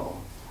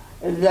uncle,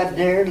 that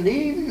dare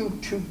leave you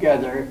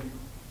together,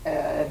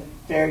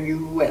 fare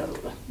you well.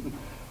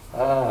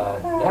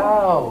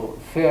 Now,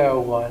 fair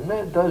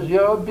one, does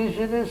your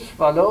business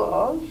follow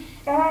us?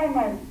 Aye,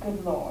 my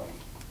good lord.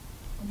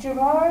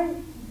 Gerard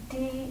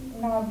de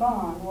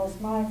Narbonne was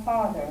my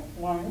father,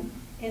 one,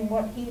 in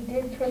what he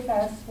did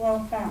profess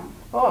well found.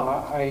 Oh,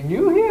 I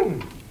knew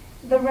him.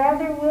 The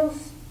rather will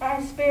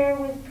I spare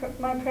with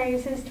my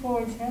praises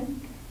towards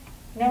him.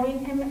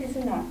 Knowing him is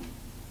enough.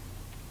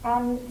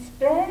 On his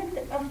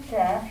bed of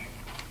death,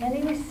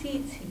 many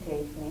receipts he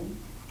gave me,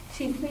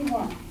 chiefly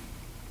one,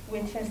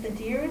 which as the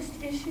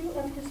dearest issue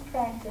of his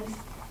practice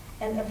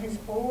and of his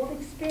old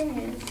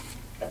experience,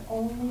 the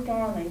only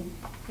darling,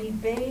 he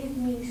bade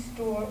me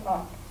store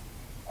up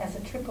as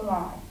a triple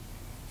eye,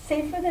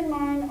 safer than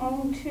mine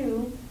own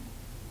two,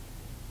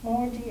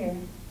 more dear.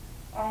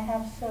 I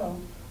have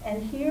so,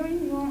 and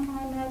herein your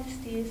high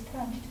majesty is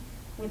touched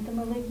with the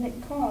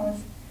malignant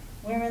cause,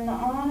 wherein the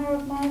honor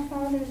of my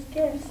father's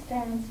gift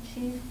stands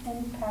chief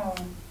in power.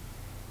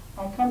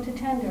 I come to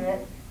tender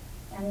it,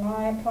 and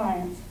my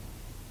appliance,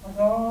 with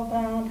all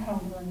bound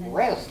humbleness.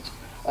 Rest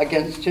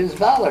against his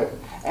valor,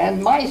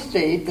 and my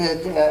state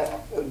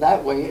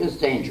that way is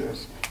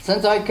dangerous,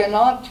 since I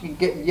cannot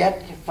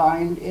yet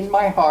find in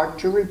my heart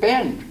to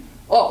repent.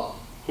 Oh,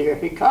 here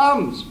he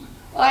comes.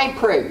 I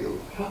pray you,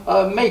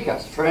 make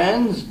us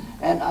friends,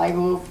 and I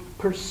will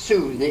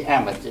pursue the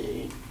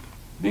amity.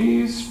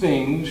 These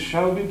things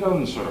shall be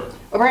done, sir.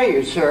 Pray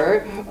you,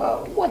 sir,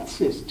 what's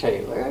his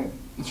tailor?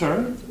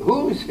 Sir?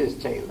 Who's his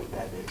tailor,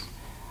 that is?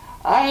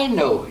 I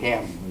know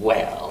him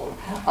well.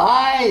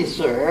 I,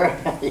 sir,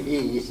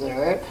 he,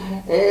 sir,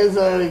 is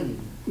a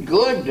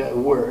good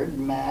word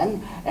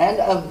man and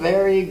a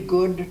very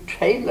good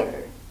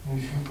tailor.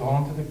 Is she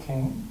gone to the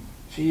king?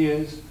 She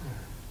is,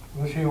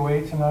 Will she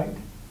away tonight?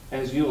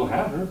 as you'll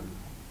have her.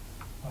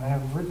 I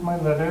have written my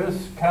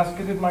letters,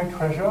 casketed my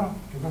treasure,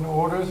 given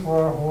orders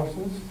for our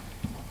horses,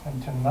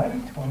 and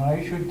tonight, when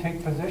I should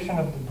take possession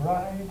of the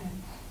bride,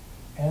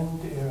 end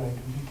ere I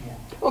do begin.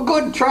 A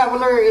good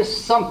traveler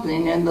is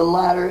something in the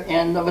latter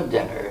end of a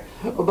dinner,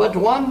 but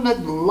one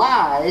that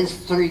lies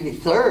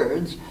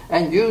 3/3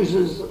 and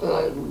uses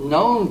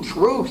known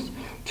truth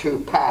to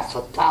pass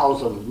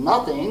 1,000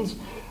 nothings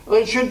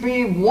should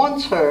be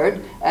once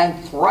heard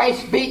and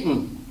thrice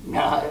beaten.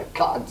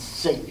 God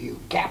save you,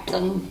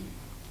 Captain.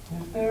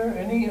 Is there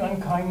any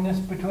unkindness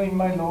between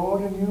my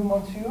lord and you,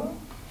 monsieur?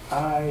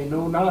 I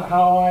know not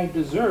how I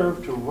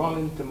deserve to run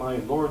into my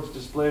lord's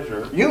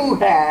displeasure. You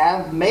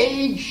have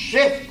made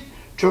shift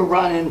to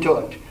run into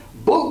it,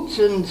 boots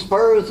and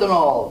spurs and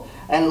all,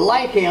 and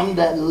like him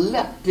that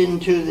leapt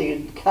into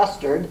the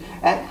custard,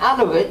 and out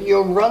of it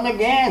you'll run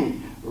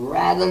again,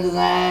 rather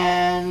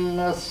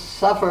than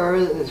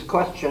suffer this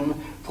question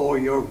for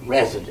your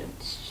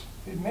residence.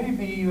 It may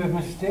be you have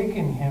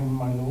mistaken him,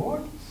 my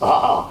lord.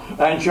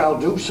 And shall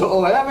do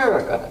so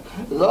ever,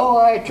 though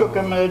I took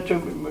him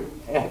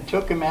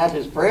at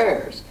his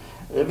prayers.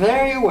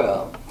 Very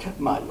well,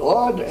 my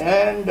lord,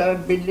 and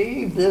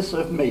believe this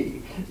of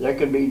me, there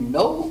can be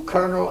no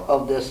kernel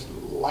of this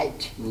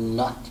light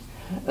nut.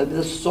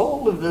 The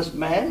soul of this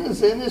man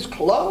is in his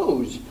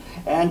clothes,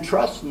 and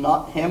trust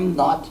him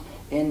not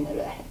in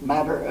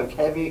matter of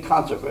heavy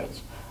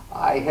consequence.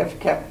 I have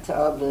kept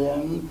of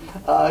them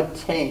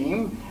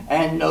tame,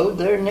 and know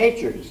their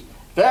natures.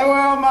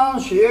 Farewell,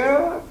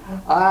 monsieur.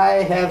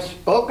 I have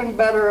spoken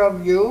better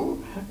of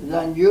you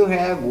than you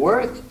have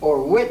worth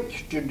or wit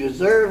to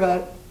deserve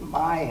at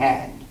my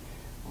hand.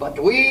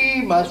 But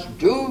we must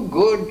do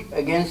good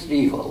against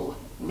evil.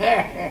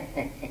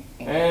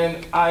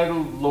 An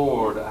idle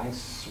lord, I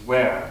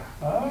swear.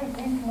 I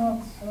think not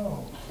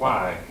so.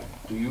 Why?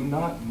 Do you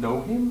not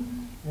know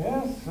him?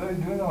 Yes, I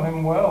do know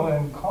him well,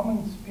 and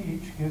common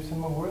speech gives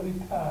him a worthy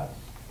pass.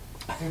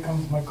 Here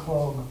comes my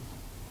cloak.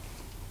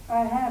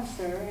 I have,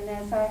 sir, and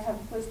as I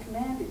was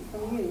commanded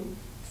from you,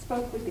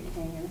 spoke with the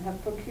king and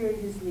have procured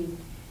his leave.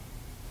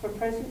 For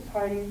present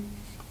parting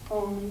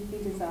only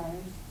he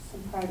desires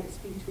some private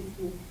speech with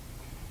you.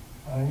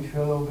 I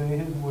shall obey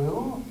his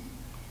will.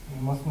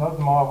 You must not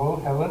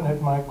marvel, Helen,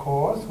 at my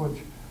course,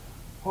 which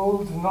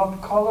holds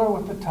not color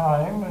with the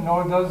time,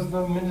 nor does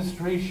the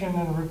ministration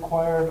and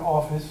required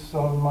office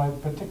on my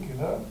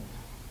particular.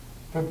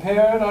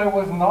 Prepared I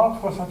was not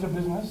for such a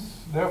business,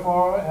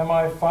 therefore am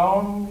I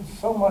found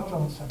so much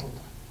unsettled.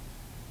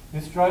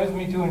 This drives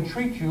me to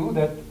entreat you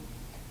that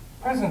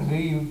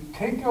presently you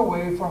take your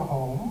way for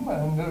home,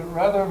 and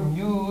rather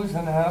muse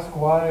and ask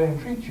why I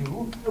entreat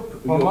you,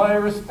 for my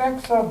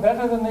respects are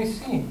better than they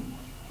seem,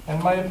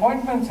 and my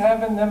appointments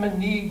have in them a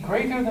need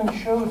greater than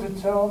shows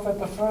itself at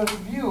the first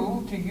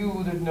view to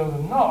you that know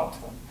them not.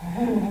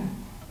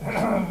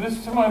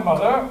 This to my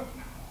mother.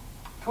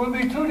 'Twill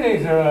be 2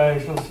 days ere I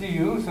shall see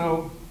you,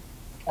 so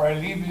I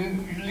leave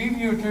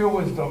you to your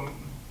wisdom.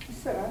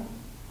 Sir,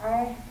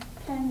 I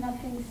can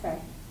nothing say,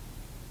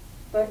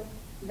 but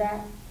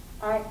that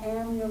I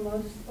am your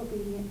most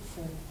obedient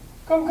servant.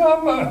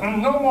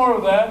 Come, no more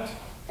of that.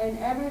 and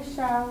ever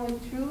shall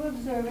with true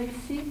observance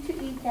seek to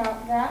eke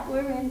out that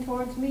wherein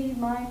towards me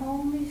my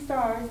homely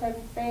stars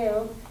have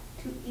failed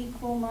to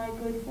equal my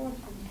good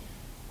fortune.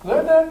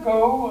 Let that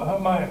go.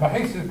 My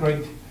haste is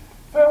great.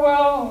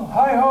 Farewell,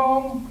 hi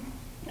home.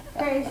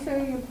 Pray,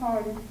 sir, your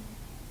pardon.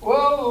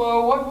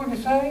 Well, what would you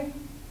say?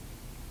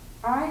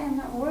 I am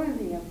not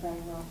worthy of thy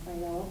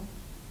Raphael,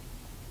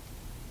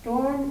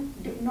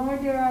 nor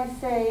dare I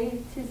say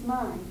 'tis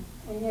mine,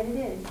 and yet it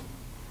is.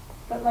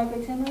 But like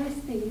a timorous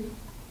thief,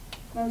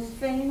 most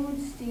fain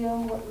would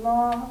steal what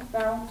law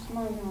vouch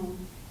mine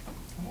own.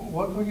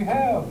 What would you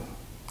have?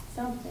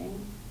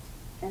 Something,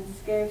 and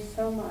scarce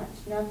so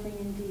much, nothing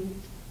indeed.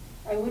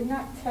 I would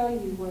not tell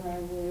you what I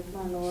would,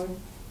 my lord.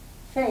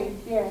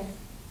 Faith, yes,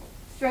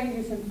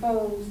 strangers and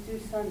foes do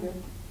sunder,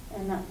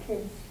 and not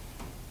kiss.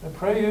 I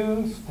pray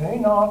you, stay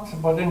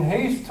not, but in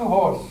haste to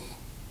horse.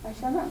 I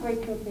shall not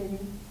break your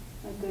bidding,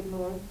 my good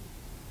lord.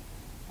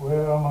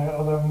 Where are my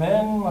other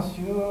men,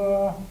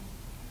 monsieur?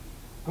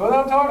 Go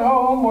thou toward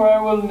home, where I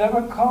will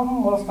never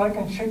come, whilst I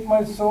can shake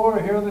my sword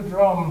or hear the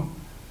drum.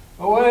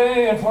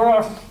 Away, and for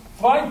our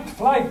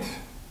flight!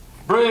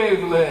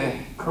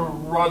 Bravely,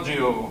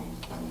 Coraggio.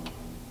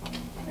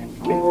 And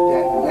with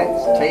that,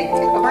 let's take a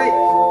break.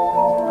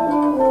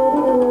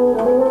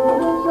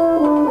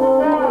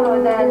 So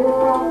then,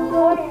 from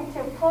point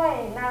to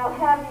point, now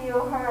have you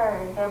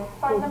heard the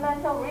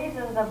fundamental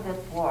reasons of this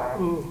war,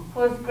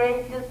 whose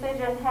great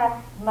decision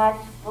hath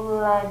much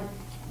blood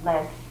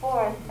less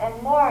forth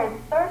and more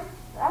thirst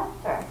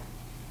after?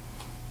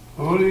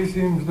 Holy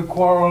seems the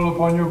quarrel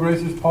upon your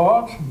grace's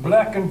part,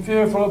 black and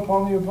fearful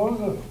upon the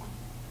opposer.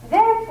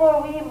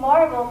 Therefore we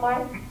marvel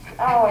much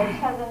our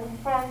cousin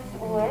friends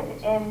would,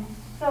 in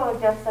so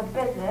just a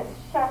business,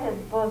 shut his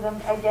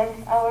bosom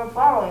against our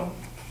borrowing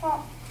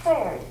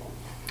fares.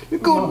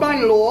 Good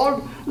my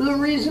lord, the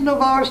reason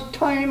of our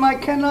time I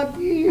cannot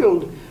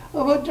yield,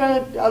 but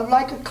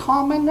like a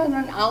common and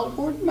an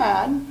outward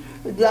man,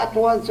 that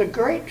was a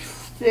great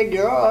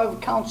figure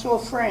of counsel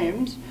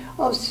frames,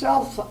 of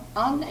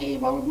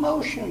self-unable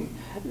motion,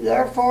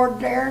 therefore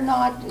dare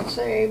not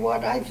say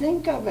what I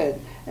think of it,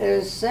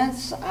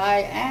 since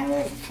I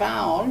am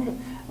found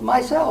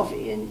myself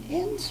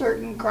in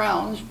certain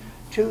grounds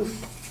to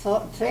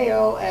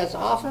fail as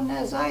often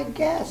as I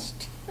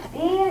guessed. Be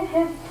it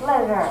his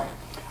pleasure.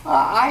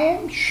 I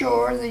am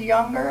sure the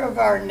younger of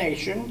our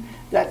nation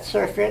that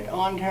surfeit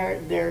on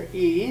their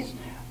ease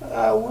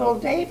will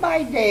day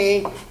by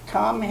day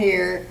come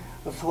here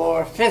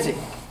for physic.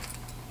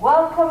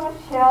 Welcome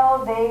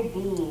shall they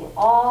be,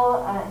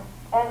 all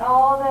and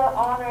all the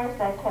honors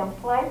that can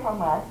fly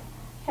from us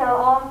shall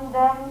on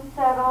them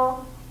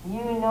settle.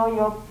 You know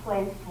your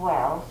place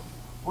well.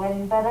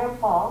 When better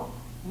fall,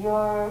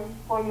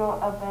 for your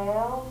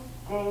avail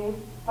they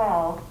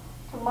fell.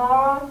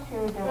 Tomorrow to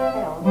the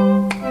field.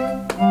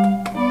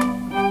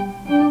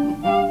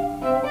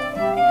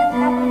 It hath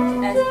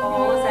happened as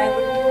all as I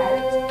would have had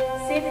it,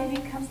 save that he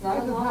comes not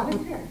along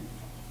with her.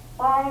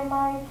 By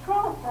my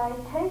troth, I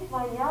take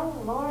my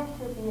young lord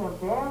to be a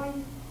very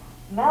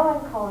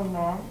melancholy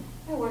man.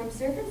 Our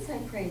observance, I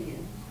pray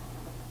you.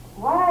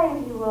 Why,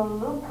 he will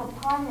look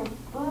upon his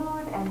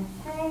food and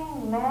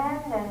sing,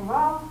 mend and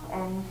rough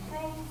and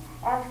sing,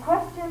 ask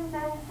questions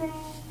and sing,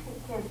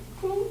 pick his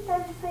teeth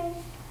and sing.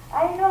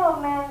 I know a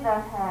man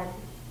that had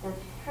the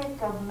trick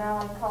of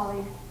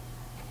melancholy,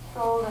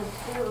 sold a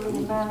silly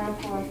manner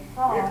for a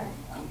song.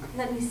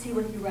 Let me see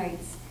what he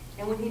writes,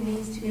 and what he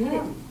means to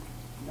do.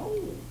 No.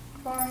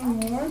 Fine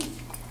lord,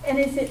 and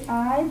is it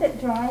I that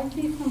drive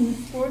thee from the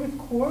sportive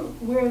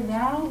court where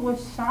thou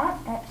wast shot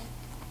at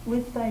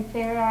with thy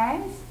fair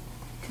eyes,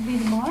 to be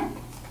the mark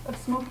of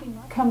smoking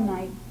light? Come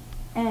night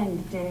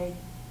and day,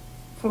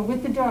 for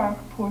with the dark,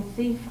 poor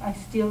thief, I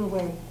steal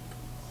away.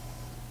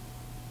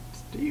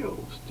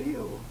 Steal.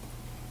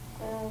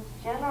 The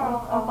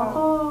general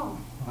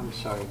I'm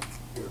sorry,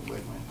 here,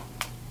 wait a minute.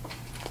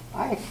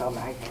 I thought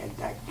I had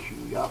that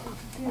queued up.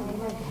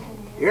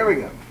 Here we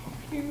go.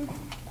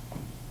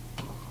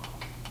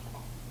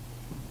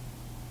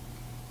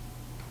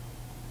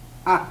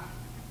 Why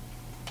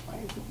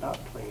is it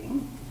not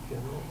playing?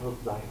 General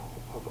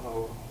of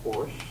our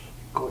horse.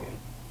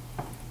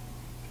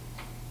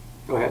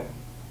 Go ahead.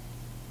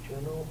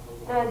 General of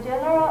The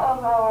general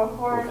of our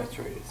horse that's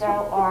right.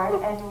 thou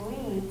art, and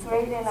we,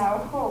 great in our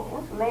hope,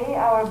 lay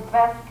our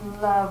best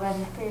love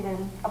and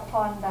credence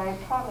upon thy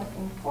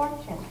promising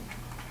fortune.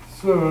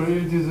 Sir,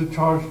 it is a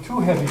charge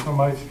too heavy for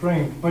my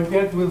strength, but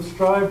yet will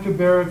strive to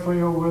bear it for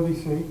your worthy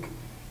sake,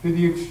 to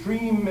the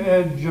extreme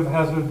edge of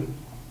hazard.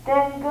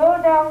 Then go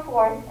thou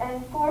forth,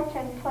 and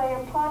fortune play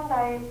upon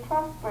thy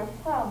prosperous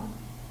thumb,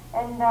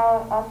 and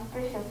thou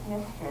auspicious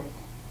mistress.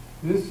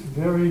 This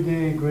very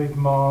day, great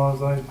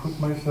Mars, I put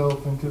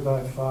myself into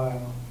thy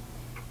file.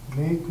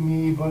 Make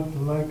me but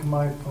like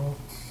my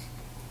thoughts,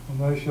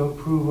 and I shall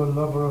prove a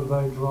lover of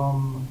thy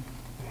drum,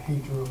 a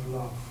hater of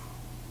love.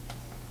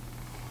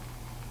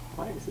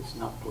 Why is this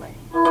not playing?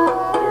 Would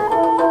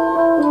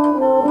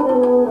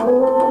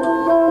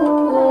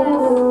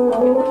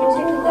you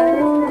take a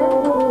letter of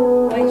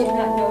her? Might you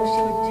not know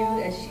she would do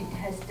as she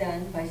has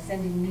done by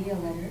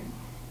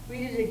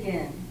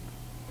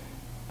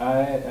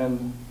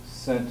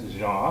Saint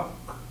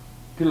Jacques,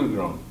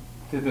 pilgrim,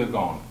 thither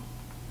gone.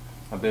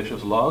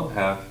 Ambitious love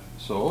hath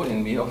so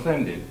in me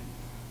offended,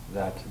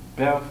 that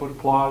barefoot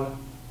plod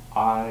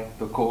I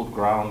the cold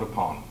ground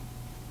upon,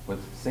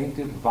 with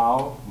sainted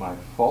vow my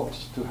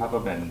faults to have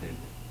amended.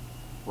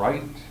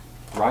 Right,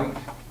 right,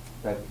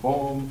 that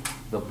foam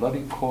the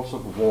bloody course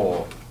of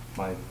war,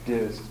 my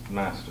dearest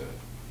master,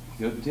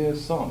 your dear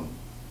son,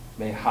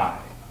 may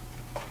high.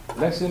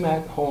 Bless him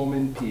at home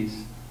in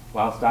peace,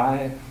 whilst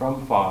I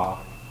from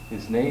far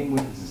his name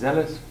with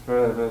zealous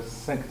fervor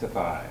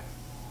sanctify.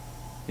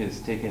 His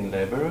taken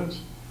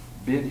labors,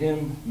 bid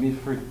him me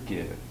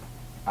forgive.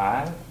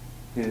 I,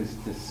 his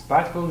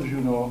despiteful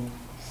Juno,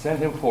 send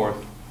him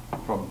forth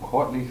from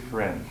courtly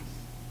friends,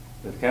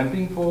 with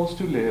camping foes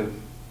to live,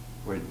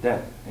 where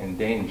death and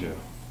danger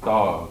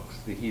dogs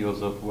the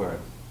heels of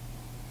worth.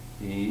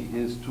 He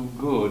is too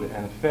good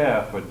and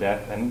fair for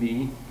death and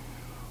me,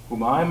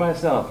 whom I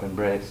myself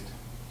embraced,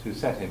 to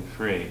set him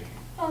free.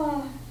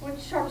 Ah, what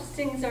sharp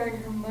stings are in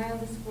her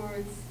mildest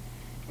words.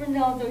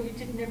 Rinaldo, you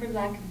did never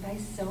lack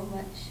advice so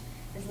much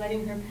as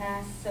letting her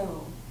pass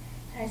so.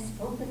 Had I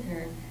spoke with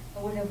her, I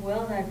would have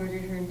well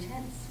diverted her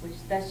intents, which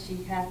thus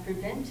she hath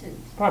prevented.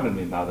 Pardon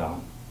me,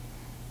 madame.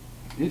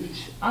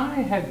 If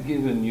I had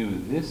given you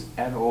this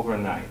at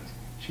overnight,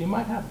 she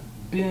might have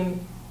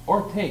been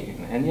or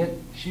taken, and yet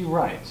she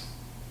writes.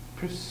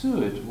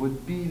 Pursue it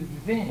would be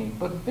vain,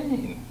 but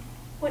vain.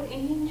 What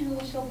angel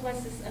shall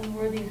bless this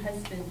unworthy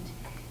husband?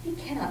 He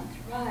cannot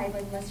thrive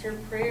unless her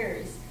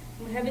prayers,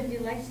 whom heaven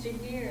delights to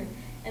hear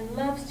and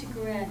loves to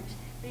grant,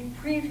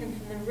 reprieve him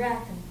from the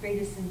wrath of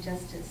greatest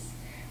injustice.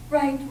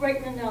 Write,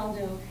 write,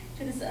 Rinaldo,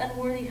 to this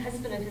unworthy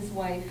husband of his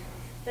wife.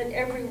 Let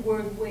every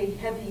word weigh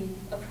heavy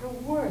of her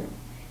worth,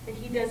 that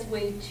he does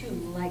weigh too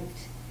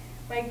light.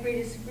 My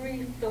greatest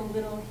grief, though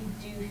little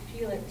he do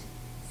feel it,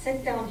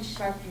 set down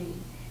sharply,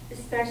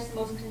 dispatch the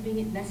most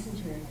convenient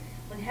messenger.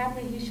 When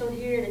haply he shall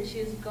hear that she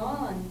is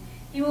gone,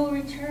 he will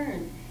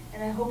return,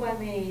 and I hope I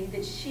may,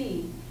 that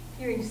she,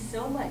 hearing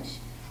so much,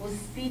 will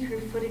speed her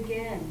foot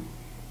again,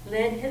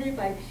 led hither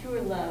by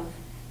pure love,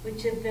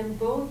 which of them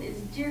both is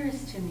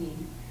dearest to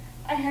me.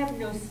 I have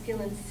no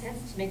skill and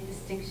sense to make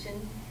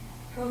distinction.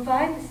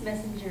 Provide this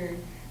messenger.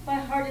 My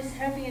heart is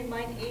heavy and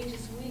mine age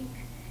is weak.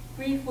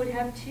 Grief would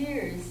have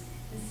tears,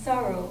 and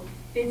sorrow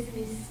bids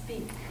me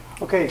speak.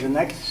 Okay, the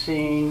next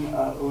scene,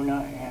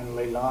 Una and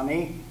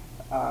Leilani.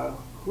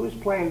 Who's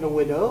playing the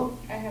widow?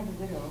 I have a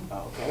widow.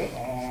 Okay,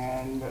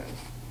 and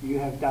you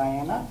have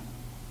Diana?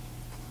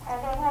 I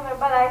don't have it,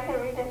 but I can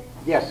read it.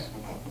 Yes.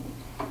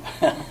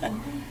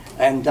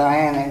 And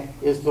Diana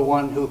is the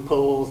one who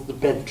pulls the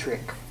bed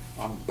trick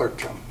on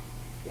Bertram.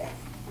 Yeah,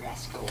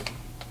 rascal.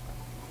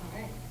 All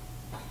right.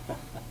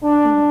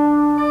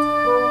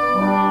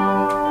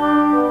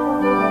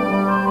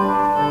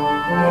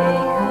 Yea,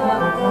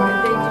 come, for if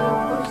they do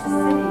approach the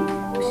city,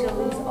 we shall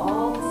lose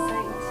all the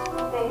sight.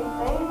 They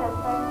say the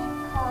French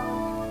come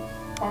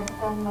as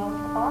the most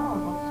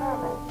honorable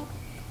service.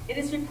 It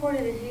is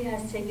reported that he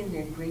has taken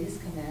their greatest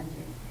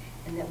commander,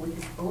 and that with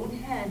his own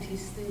hand he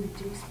slew the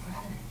Duke's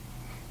brother.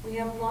 We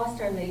have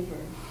lost our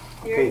labor.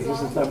 They Okay, are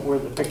this is gone. where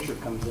the picture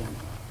comes in.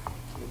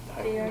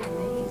 They are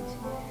late,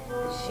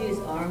 but she is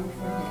armed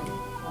for him,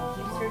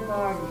 keeps her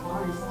guard in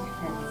honest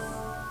defense.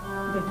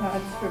 The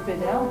gods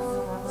forbid else.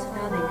 So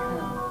now they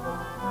come.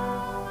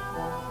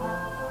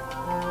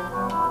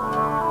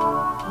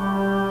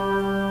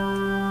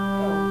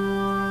 Oh,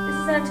 this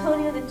is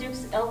Antonio, the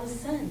Duke's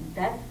eldest son,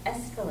 that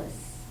Aeschylus.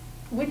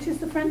 Which is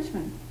the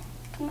Frenchman?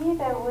 He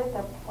that with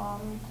a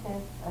plum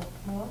tis a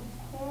smooth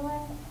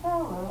sailing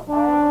fellow, he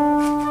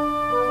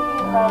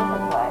loves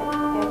his wife,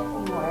 if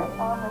he were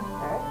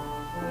honester,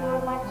 he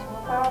were much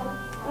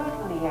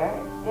goodlier,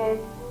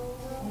 is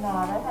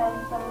not a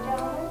handsome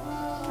gentleman.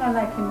 I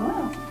like him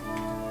well.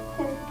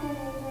 His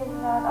pity is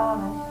not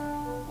honest,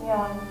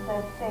 young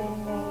said same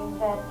maid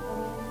that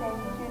leads him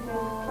to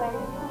this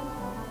place,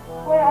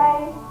 where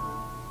I,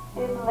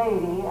 his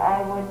lady, I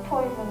would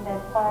poison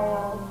that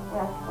vile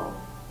rascal.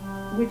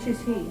 Which is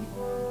he?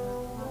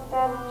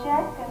 That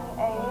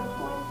jackanapes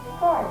with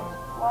scarf.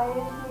 Why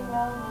is he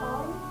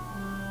melancholy?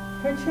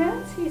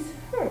 Perchance he's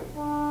hurt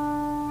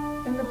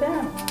in the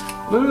battle.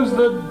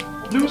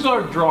 Lose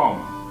our drum.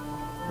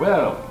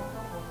 Well,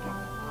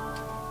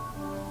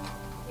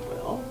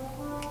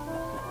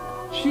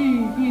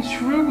 he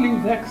shrewdly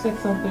vexed at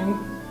something.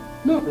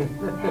 Look,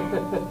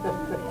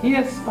 he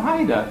has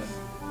spied us.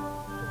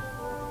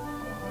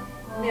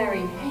 Mary,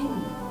 hang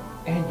me.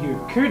 And your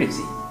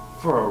courtesy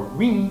for a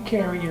ring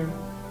carrier.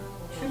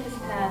 Troop is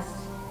past.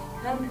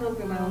 Come,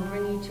 pilgrim, I will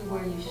bring you to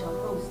where you shall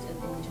host and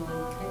enjoy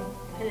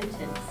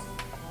penitence.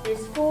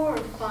 There's 4 or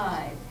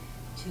 5,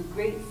 to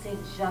great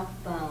Saint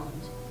Jacques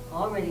bound,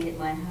 already at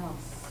my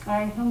house.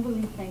 I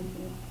humbly thank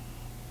you.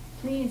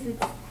 Please,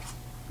 it's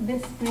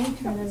this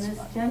matron and this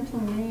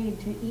gentle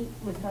maid to eat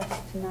with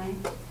us tonight.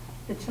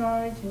 The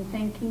charge and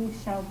thanking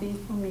shall be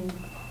for me,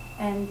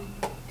 and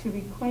to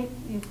requite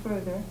you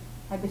further,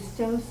 I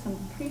bestow some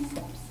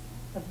precepts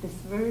of this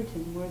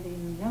virgin worthy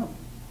of note.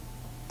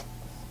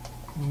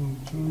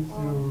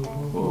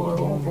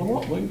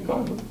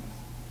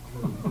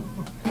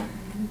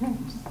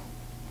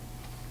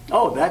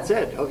 Oh, that's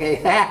it.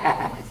 Okay.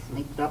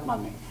 Sneaked up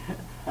on me.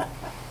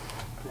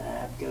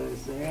 That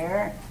goes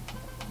there.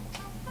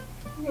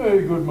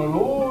 Very good, my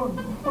lord.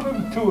 Put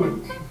him to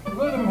it.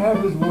 Let him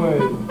have his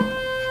way.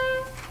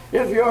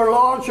 If your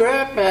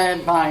lordship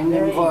and find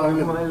him for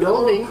the my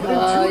building,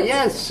 lord,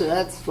 yes,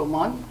 that's the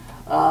one.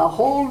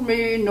 Hold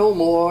me no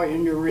more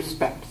in your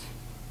respect.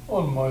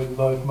 On my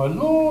life, my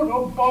lord,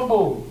 a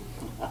bubble.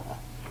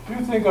 Do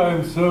you think I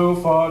am so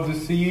far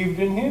deceived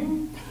in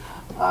him?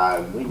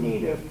 We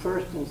need a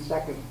first and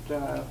second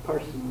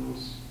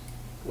persons,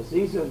 because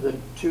these are the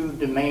two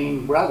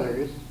Domain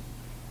brothers.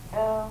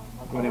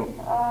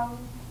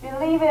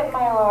 Believe it,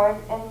 my lord,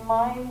 in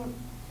mine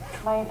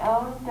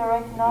own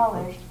direct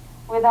knowledge,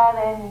 without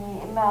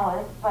any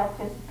malice, but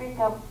to speak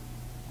of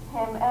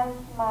him as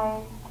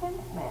my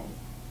kinsman,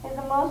 is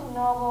a most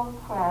noble,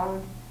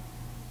 proud,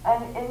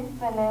 an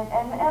infinite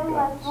and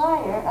endless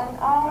liar, an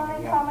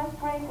hourly promise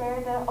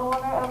breaker, the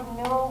owner of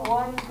no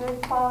one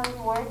good quality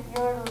worth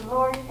your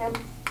lordship's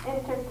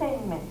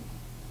entertainment.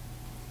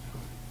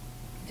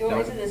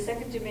 Doors of the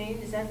second domain,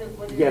 is that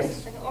what it is?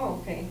 Yes. Oh,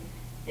 okay.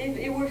 If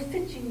it were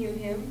fit you knew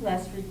him,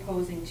 lest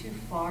reposing too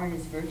far in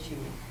his virtue,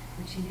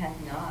 which he hath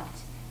not,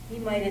 he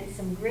might at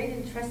some great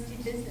and trusty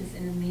business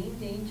in a mean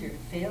danger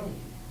fail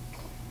you.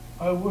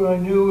 I would I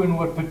knew in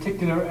what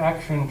particular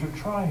action to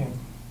try him.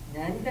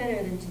 None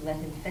better than to let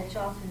him fetch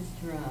off his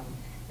drum,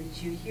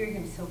 which you hear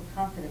him so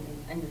confidently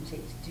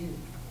undertake to do.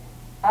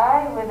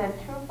 I, with a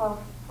troop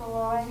of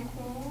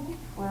Florentines,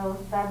 will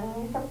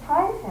suddenly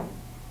surprise him.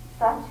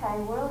 Such I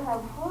will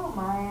have whom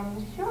I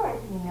am sure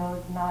he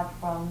knows not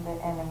from the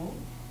enemy.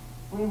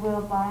 We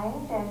will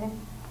bind and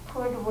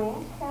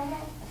hoodwink him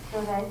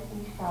so that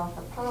he shall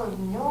suppose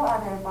no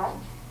other but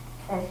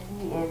that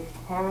he is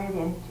carried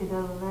into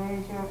the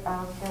leisure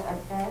of the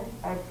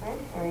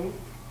adversaries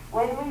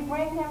when we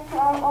bring him to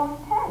our own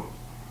tent.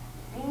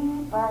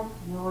 Be but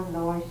your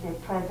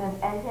lordship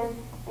present at his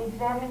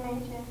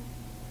examination.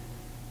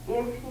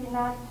 If he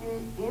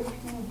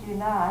do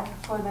not,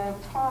 for the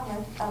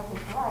promise of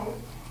his life,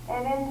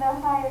 and in the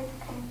highest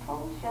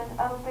compulsion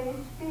of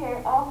base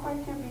fear, offer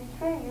to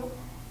betray you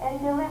and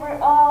deliver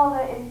all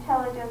the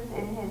intelligence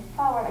in his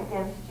power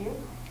against you,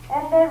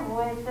 and then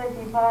with the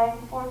divine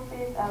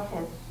forfeit of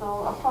his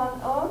soul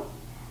upon oath,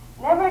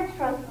 never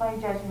trust my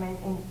judgment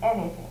in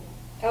anything.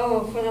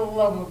 Oh, for the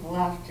love of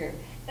laughter,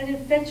 let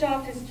him fetch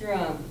off his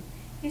drum.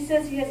 He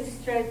says he has a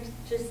stratagem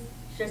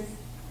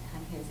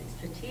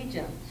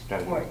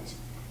for it.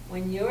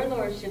 When your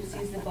lordship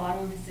sees the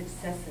bottom of his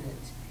success in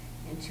it,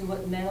 into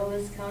what metal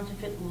this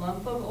counterfeit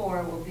lump of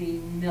ore will be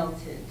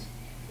melted.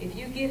 If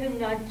you give him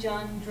not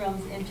John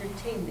Drum's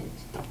entertainment,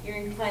 your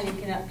inclining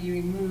cannot be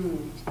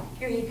removed.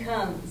 Here he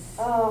comes.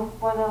 Oh,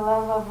 for the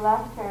love of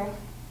laughter,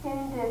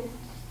 hinders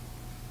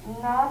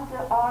not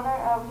the honor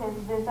of his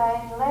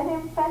design. Let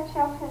him fetch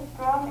up his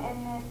drum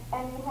in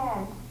any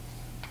hand.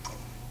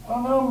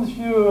 Oh no,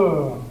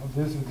 monsieur,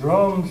 this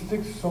drum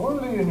sticks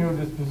sorely in your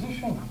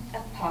disposition.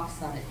 A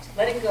pox on it.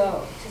 Let it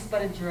go. 'Tis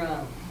but a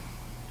drum.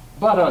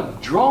 But a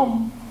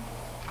drum?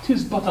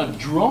 'Tis but a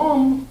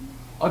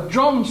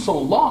drum so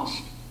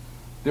lost.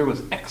 There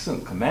was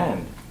excellent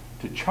command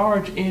to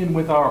charge in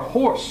with our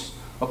horse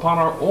upon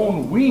our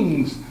own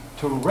wings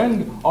to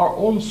rend our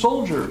own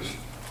soldiers.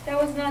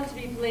 That was not to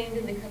be blamed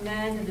in the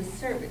command of the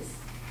service.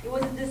 It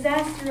was a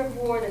disaster of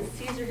war that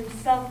Caesar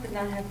himself could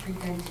not have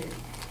prevented,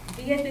 if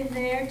he had been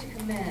there to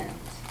command.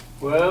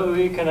 Well,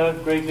 we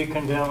cannot greatly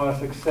condemn our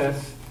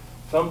success.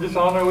 Some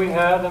dishonor we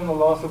had in the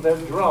loss of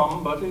that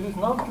drum, but it is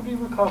not to be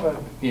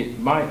recovered. It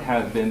might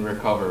have been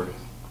recovered.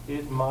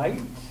 It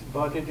might,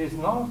 but it is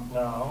not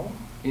now.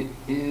 It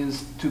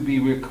is to be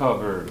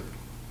recovered,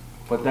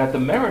 but that the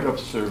merit of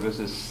service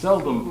is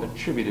seldom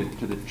attributed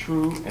to the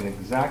true and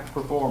exact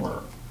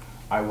performer.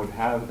 I would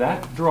have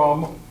that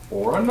drum,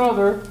 or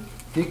another,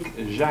 hic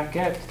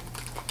jacet.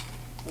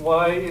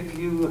 Why, if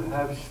you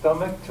have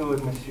stomach to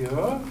it,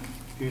 monsieur,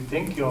 you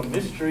think your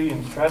mystery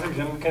and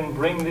stratagem can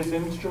bring this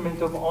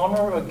instrument of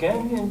honor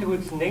again into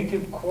its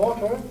native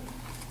quarter?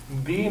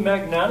 Be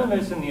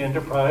magnanimous in the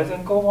enterprise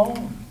and go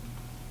on.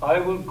 I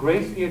will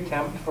grace the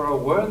attempt for a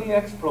worthy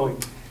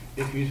exploit.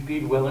 If you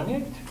speed well in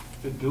it,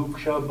 the Duke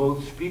shall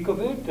both speak of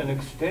it and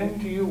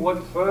extend to you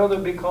what further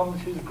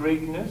becomes his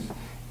greatness,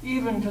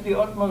 even to the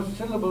utmost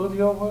syllable of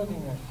your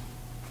worthiness.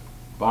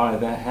 By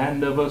the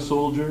hand of a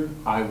soldier,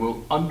 I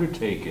will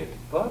undertake it.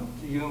 But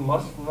you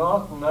must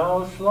not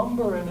now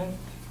slumber in it.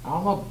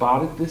 I'll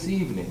about it this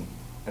evening,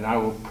 and I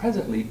will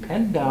presently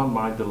pen down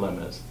my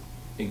dilemmas,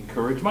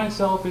 encourage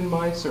myself in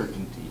my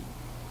certainty,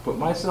 put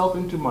myself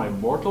into my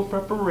mortal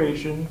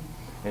preparation,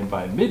 and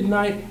by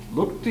midnight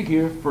look to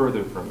hear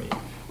further from me.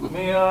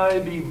 May I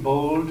be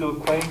bold to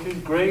acquaint his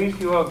grace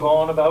you are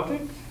gone about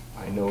it?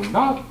 I know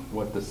not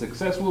what the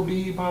success will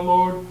be, my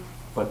lord,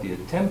 but the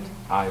attempt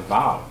I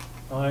vow.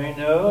 I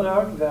know thou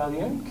art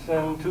valiant,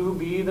 and to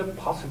be the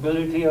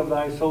possibility of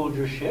thy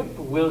soldiership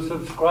will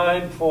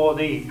subscribe for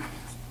thee.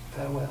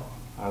 Farewell.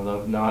 I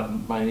love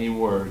not many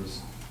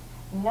words.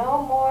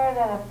 No more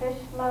than a fish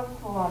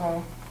loves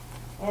water.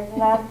 Is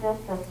not this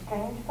a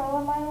strange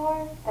fellow, my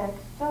lord, that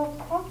so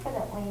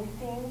confidently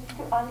seems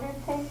to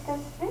undertake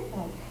this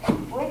business,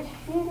 which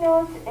he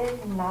knows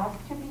is not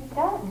to be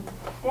done,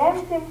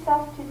 damns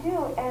himself to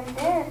do, and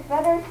dares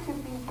better to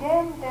be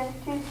damned than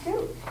to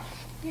do?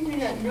 You do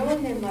not know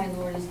him, my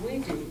lord, as we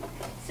do.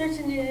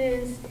 Certain it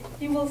is,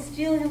 he will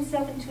steel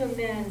himself into a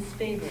man's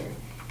favor,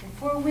 and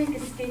for a week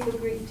escape a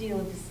great deal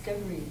of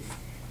discoveries.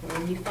 But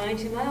when you find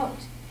him out,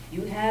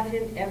 you have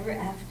him ever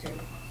after.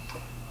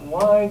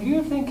 Why, do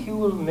you think he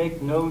will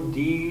make no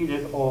deed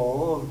at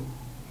all of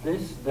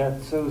this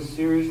that so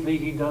seriously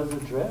he does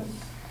address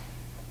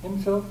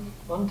himself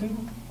unto?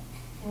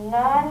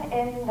 None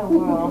in the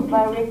world,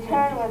 but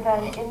return with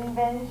an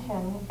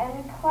invention,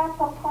 and clap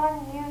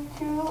upon you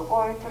 2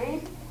 or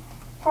 3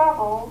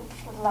 troubles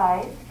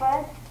life,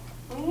 but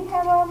we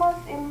have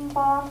almost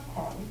embalmed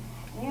him.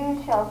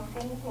 You shall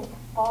see his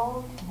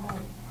fall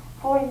tonight,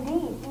 for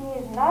indeed he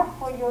is not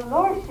for your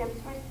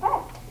lordship's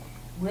respect.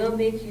 We'll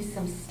make you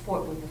some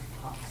sport with the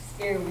fox,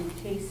 ere we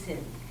case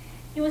him.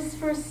 He was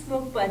first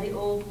smoked by the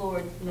old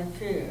Lord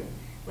Lafleur.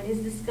 When his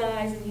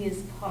disguise and he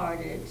is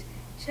parted,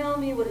 tell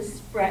me what a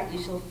sprat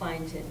you shall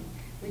find him,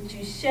 which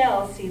you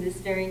shall see this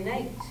very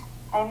night.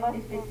 I must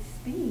If its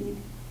speed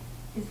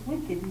is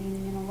wicked,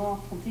 meaning in a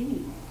lawful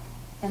deed,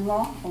 and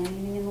lawful,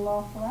 meaning in a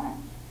lawful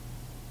act.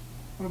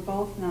 We're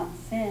both not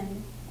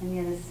sin, and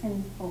yet a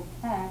sinful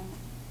fact.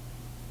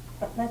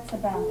 But let's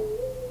about it.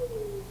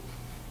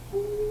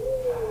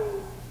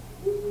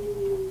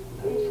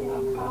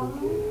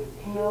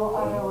 No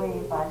other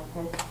way but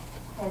this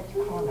hedge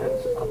corner.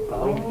 That's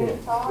about When you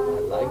it. saw I the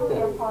like story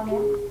that. upon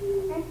him,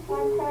 speak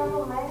what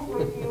terrible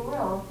language you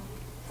will,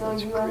 so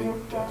That's you great.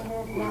 understand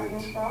it not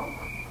yourself.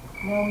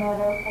 No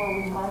matter, for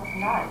we must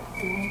not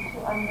seem to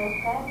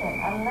understand it,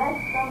 unless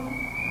some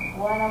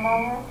one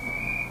among us,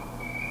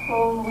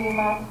 whom we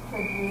must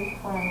produce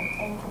for an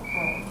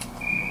interpreter.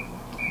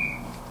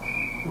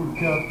 Good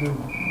Captain,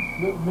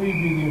 let me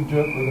be the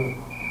interpreter.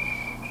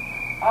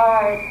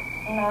 Art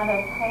not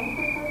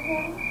acquainted with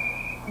him?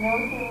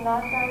 Knows him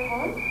not thy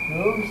voice?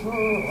 No,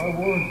 sir, I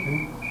warrant you.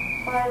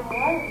 But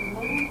what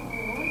lazy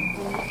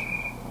would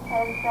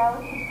hast thou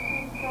to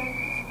speak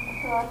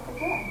to us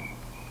again?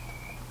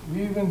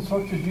 Even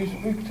such as you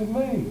speak to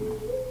me.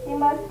 He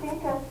must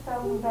think us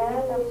some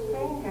bed of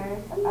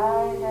strangers,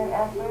 either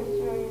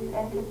adversaries'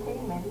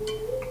 entertainment.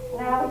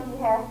 Now he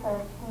has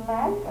a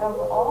smack of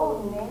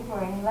all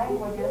neighboring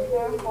languages,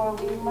 therefore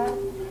we must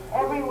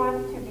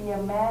everyone to be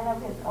a man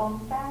of his own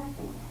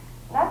fancy,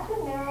 not to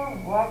know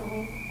what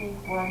we speak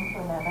one to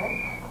another,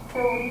 so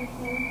we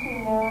seem to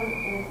know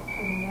is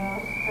to know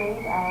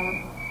straight out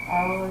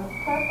our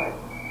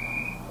purpose.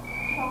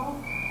 So,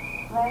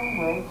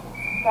 language,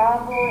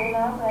 gobble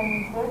enough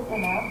and good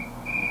enough.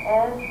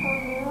 As for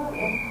you,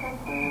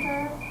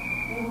 interpreter,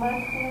 you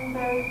must seem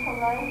very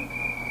polite,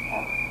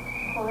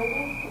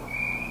 politic,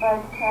 but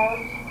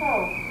couch so.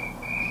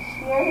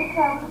 Here he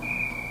comes.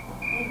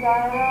 He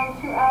got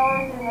around 2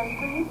 hours in the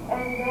street,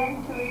 and then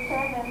to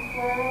return and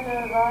swear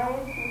the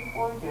lies he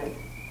forged.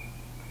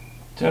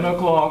 10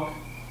 o'clock.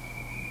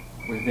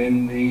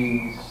 Within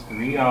these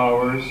 3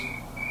 hours,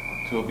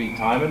 'twill be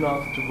time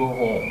enough to go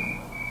home.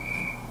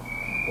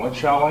 What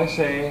shall I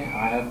say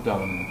I have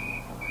done?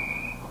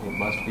 It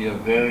must be a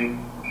very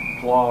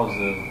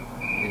plausive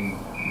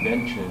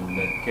invention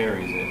that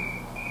carries it.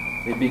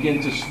 They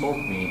begin to smoke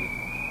me,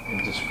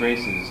 and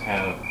disgraces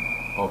have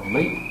of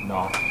late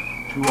knocked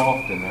too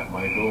often at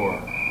my door.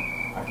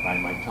 I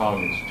find my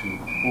tongue is too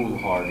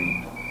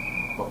foolhardy,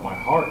 but my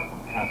heart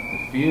hath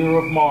the fear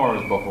of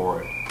Mars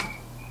before it,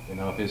 and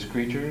of his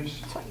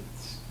creatures,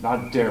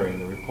 not daring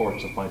the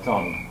reports of my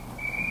tongue.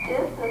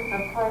 This is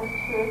the first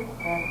truth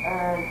that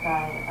erred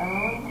thine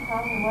own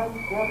tongue was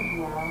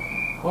guilty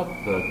of. What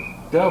the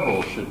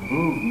devil should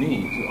move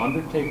me to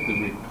undertake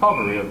the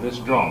recovery of this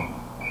drum,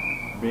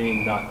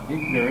 being not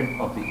ignorant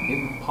of the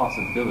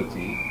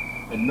impossibility,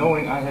 and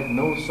knowing I had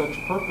no such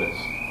purpose?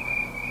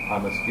 I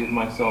must give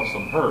myself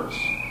some hurts,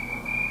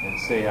 and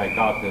say I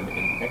got them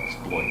in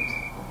exploit.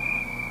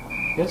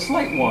 Yet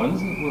slight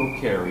ones will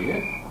carry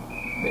it.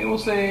 They will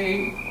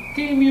say,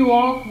 came you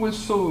off with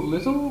so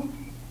little?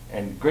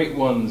 And great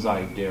ones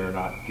I dare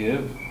not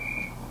give.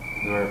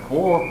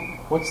 Therefore,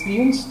 what's the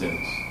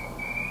instance?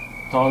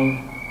 Tongue,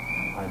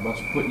 I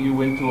must put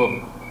you into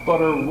a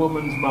butter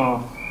woman's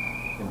mouth,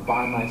 and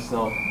buy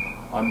myself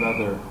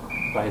another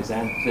by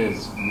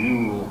Xanthus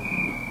mule,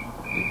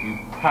 if you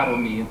prattle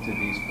me into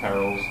these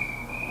perils.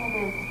 It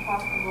is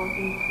possible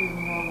he should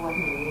know what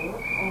he is,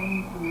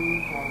 and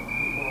do that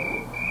he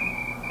is.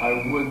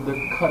 I would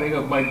the cutting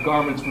of my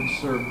garments would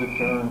serve the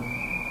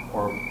turn,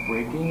 or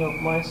breaking of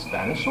my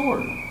Spanish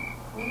sword,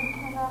 We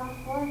cannot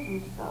afford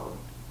you so.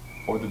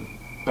 or the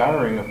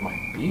baring of my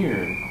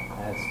beard,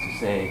 as to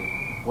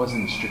say,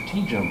 wasn't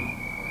stratagem.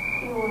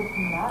 It was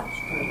not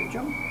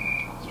stratagem.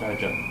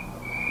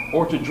 Stratagem.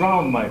 Or to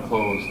drown my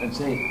clothes and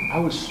say I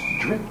was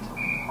stripped,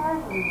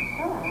 Hardly,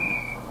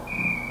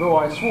 sir. though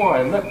I swore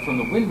I leapt from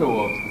the window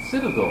of the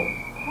citadel.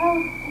 How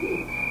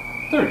deep?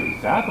 30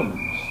 fathoms.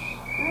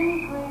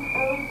 3 great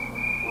oaks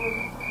would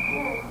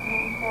scarce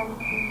make them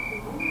easy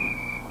to reach.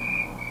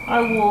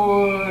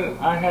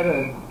 I had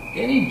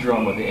any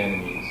drum of the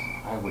enemy's.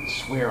 I would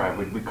swear I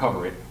would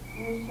recover it.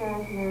 You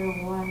shall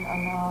hear one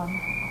anon.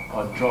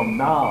 A drum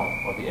now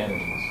of the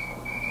enemy's.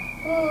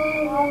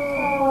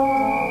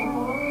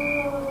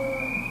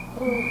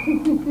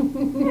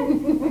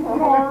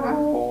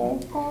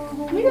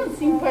 We don't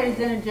seem quite as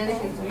energetic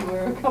as we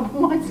were a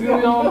couple months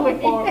ago. do we?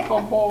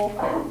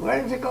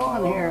 Where's it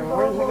going here?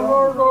 Where's it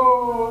going?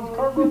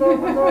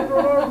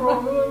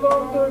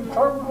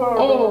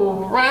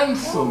 Oh,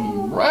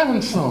 ransom,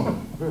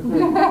 ransom.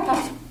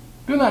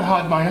 Do not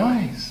hide my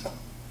eyes.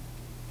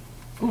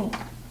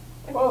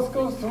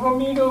 Boscos,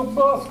 Ramiro,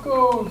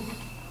 Boscos.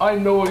 I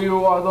know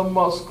you are the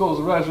Moscow's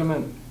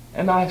regiment,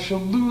 and I shall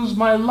lose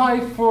my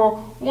life for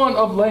want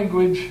of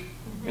language.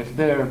 If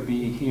there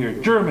be here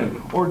German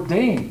or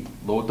Dane,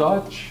 Low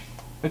Dutch,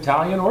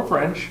 Italian or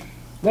French,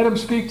 let him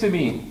speak to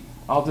me.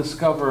 I'll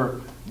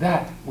discover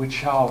that which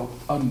shall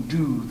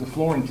undo the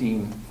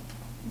Florentine.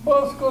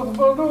 Boscos,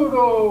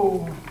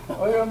 Valudo.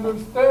 I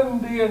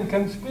understand thee and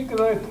can speak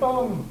thy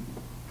tongue.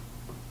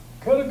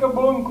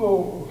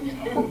 Kelkabunko.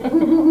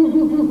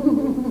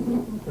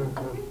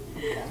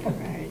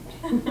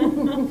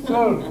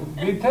 Sir,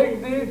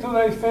 betake thee to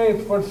thy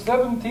faith, for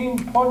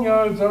 17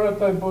 poniards are at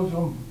thy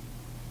bosom.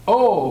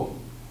 Oh,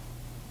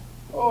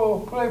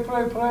 pray,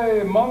 pray,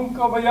 pray,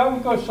 manca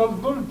vayanca shall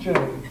dulce.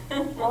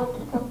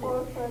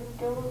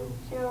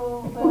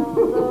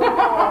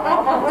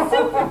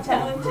 Super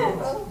talented.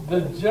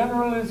 The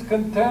general is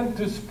content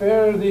to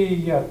spare thee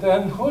yet,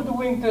 and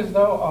hoodwinked as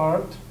thou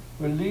art,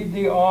 will lead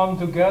thee on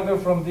to gather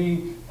from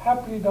thee,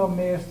 haply thou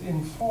mayest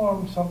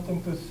inform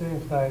something to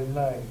save thy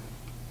life.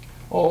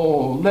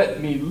 oh,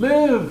 let me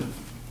live,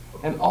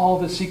 and all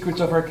the secrets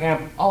of our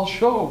camp I'll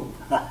show.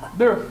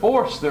 Their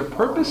force, their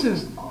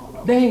purposes,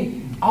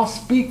 nay, I'll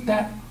speak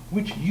that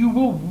which you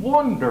will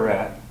wonder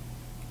at.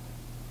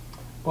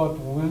 But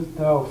wilt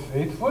thou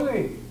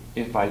faithfully?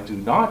 If I do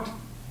not,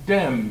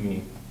 damn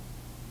me.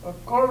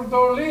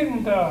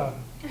 Accordolinda!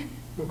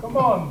 Come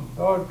on,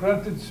 thou art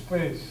granted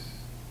space.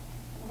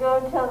 Go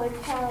tell the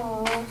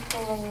Count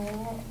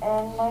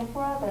and my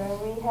brother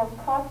we have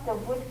caught the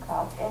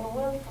woodcock and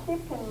will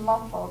keep him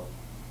muffled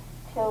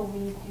till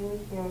we do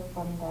hear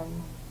from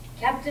them.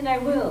 Captain, I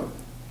will.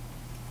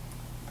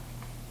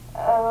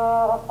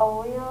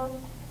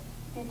 We'll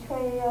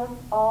betray us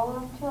all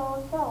unto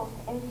ourselves.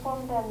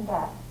 Inform them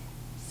that.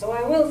 So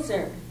I will,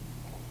 sir.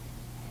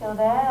 Till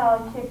then,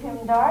 I'll keep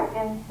him dark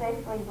and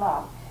safely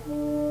locked.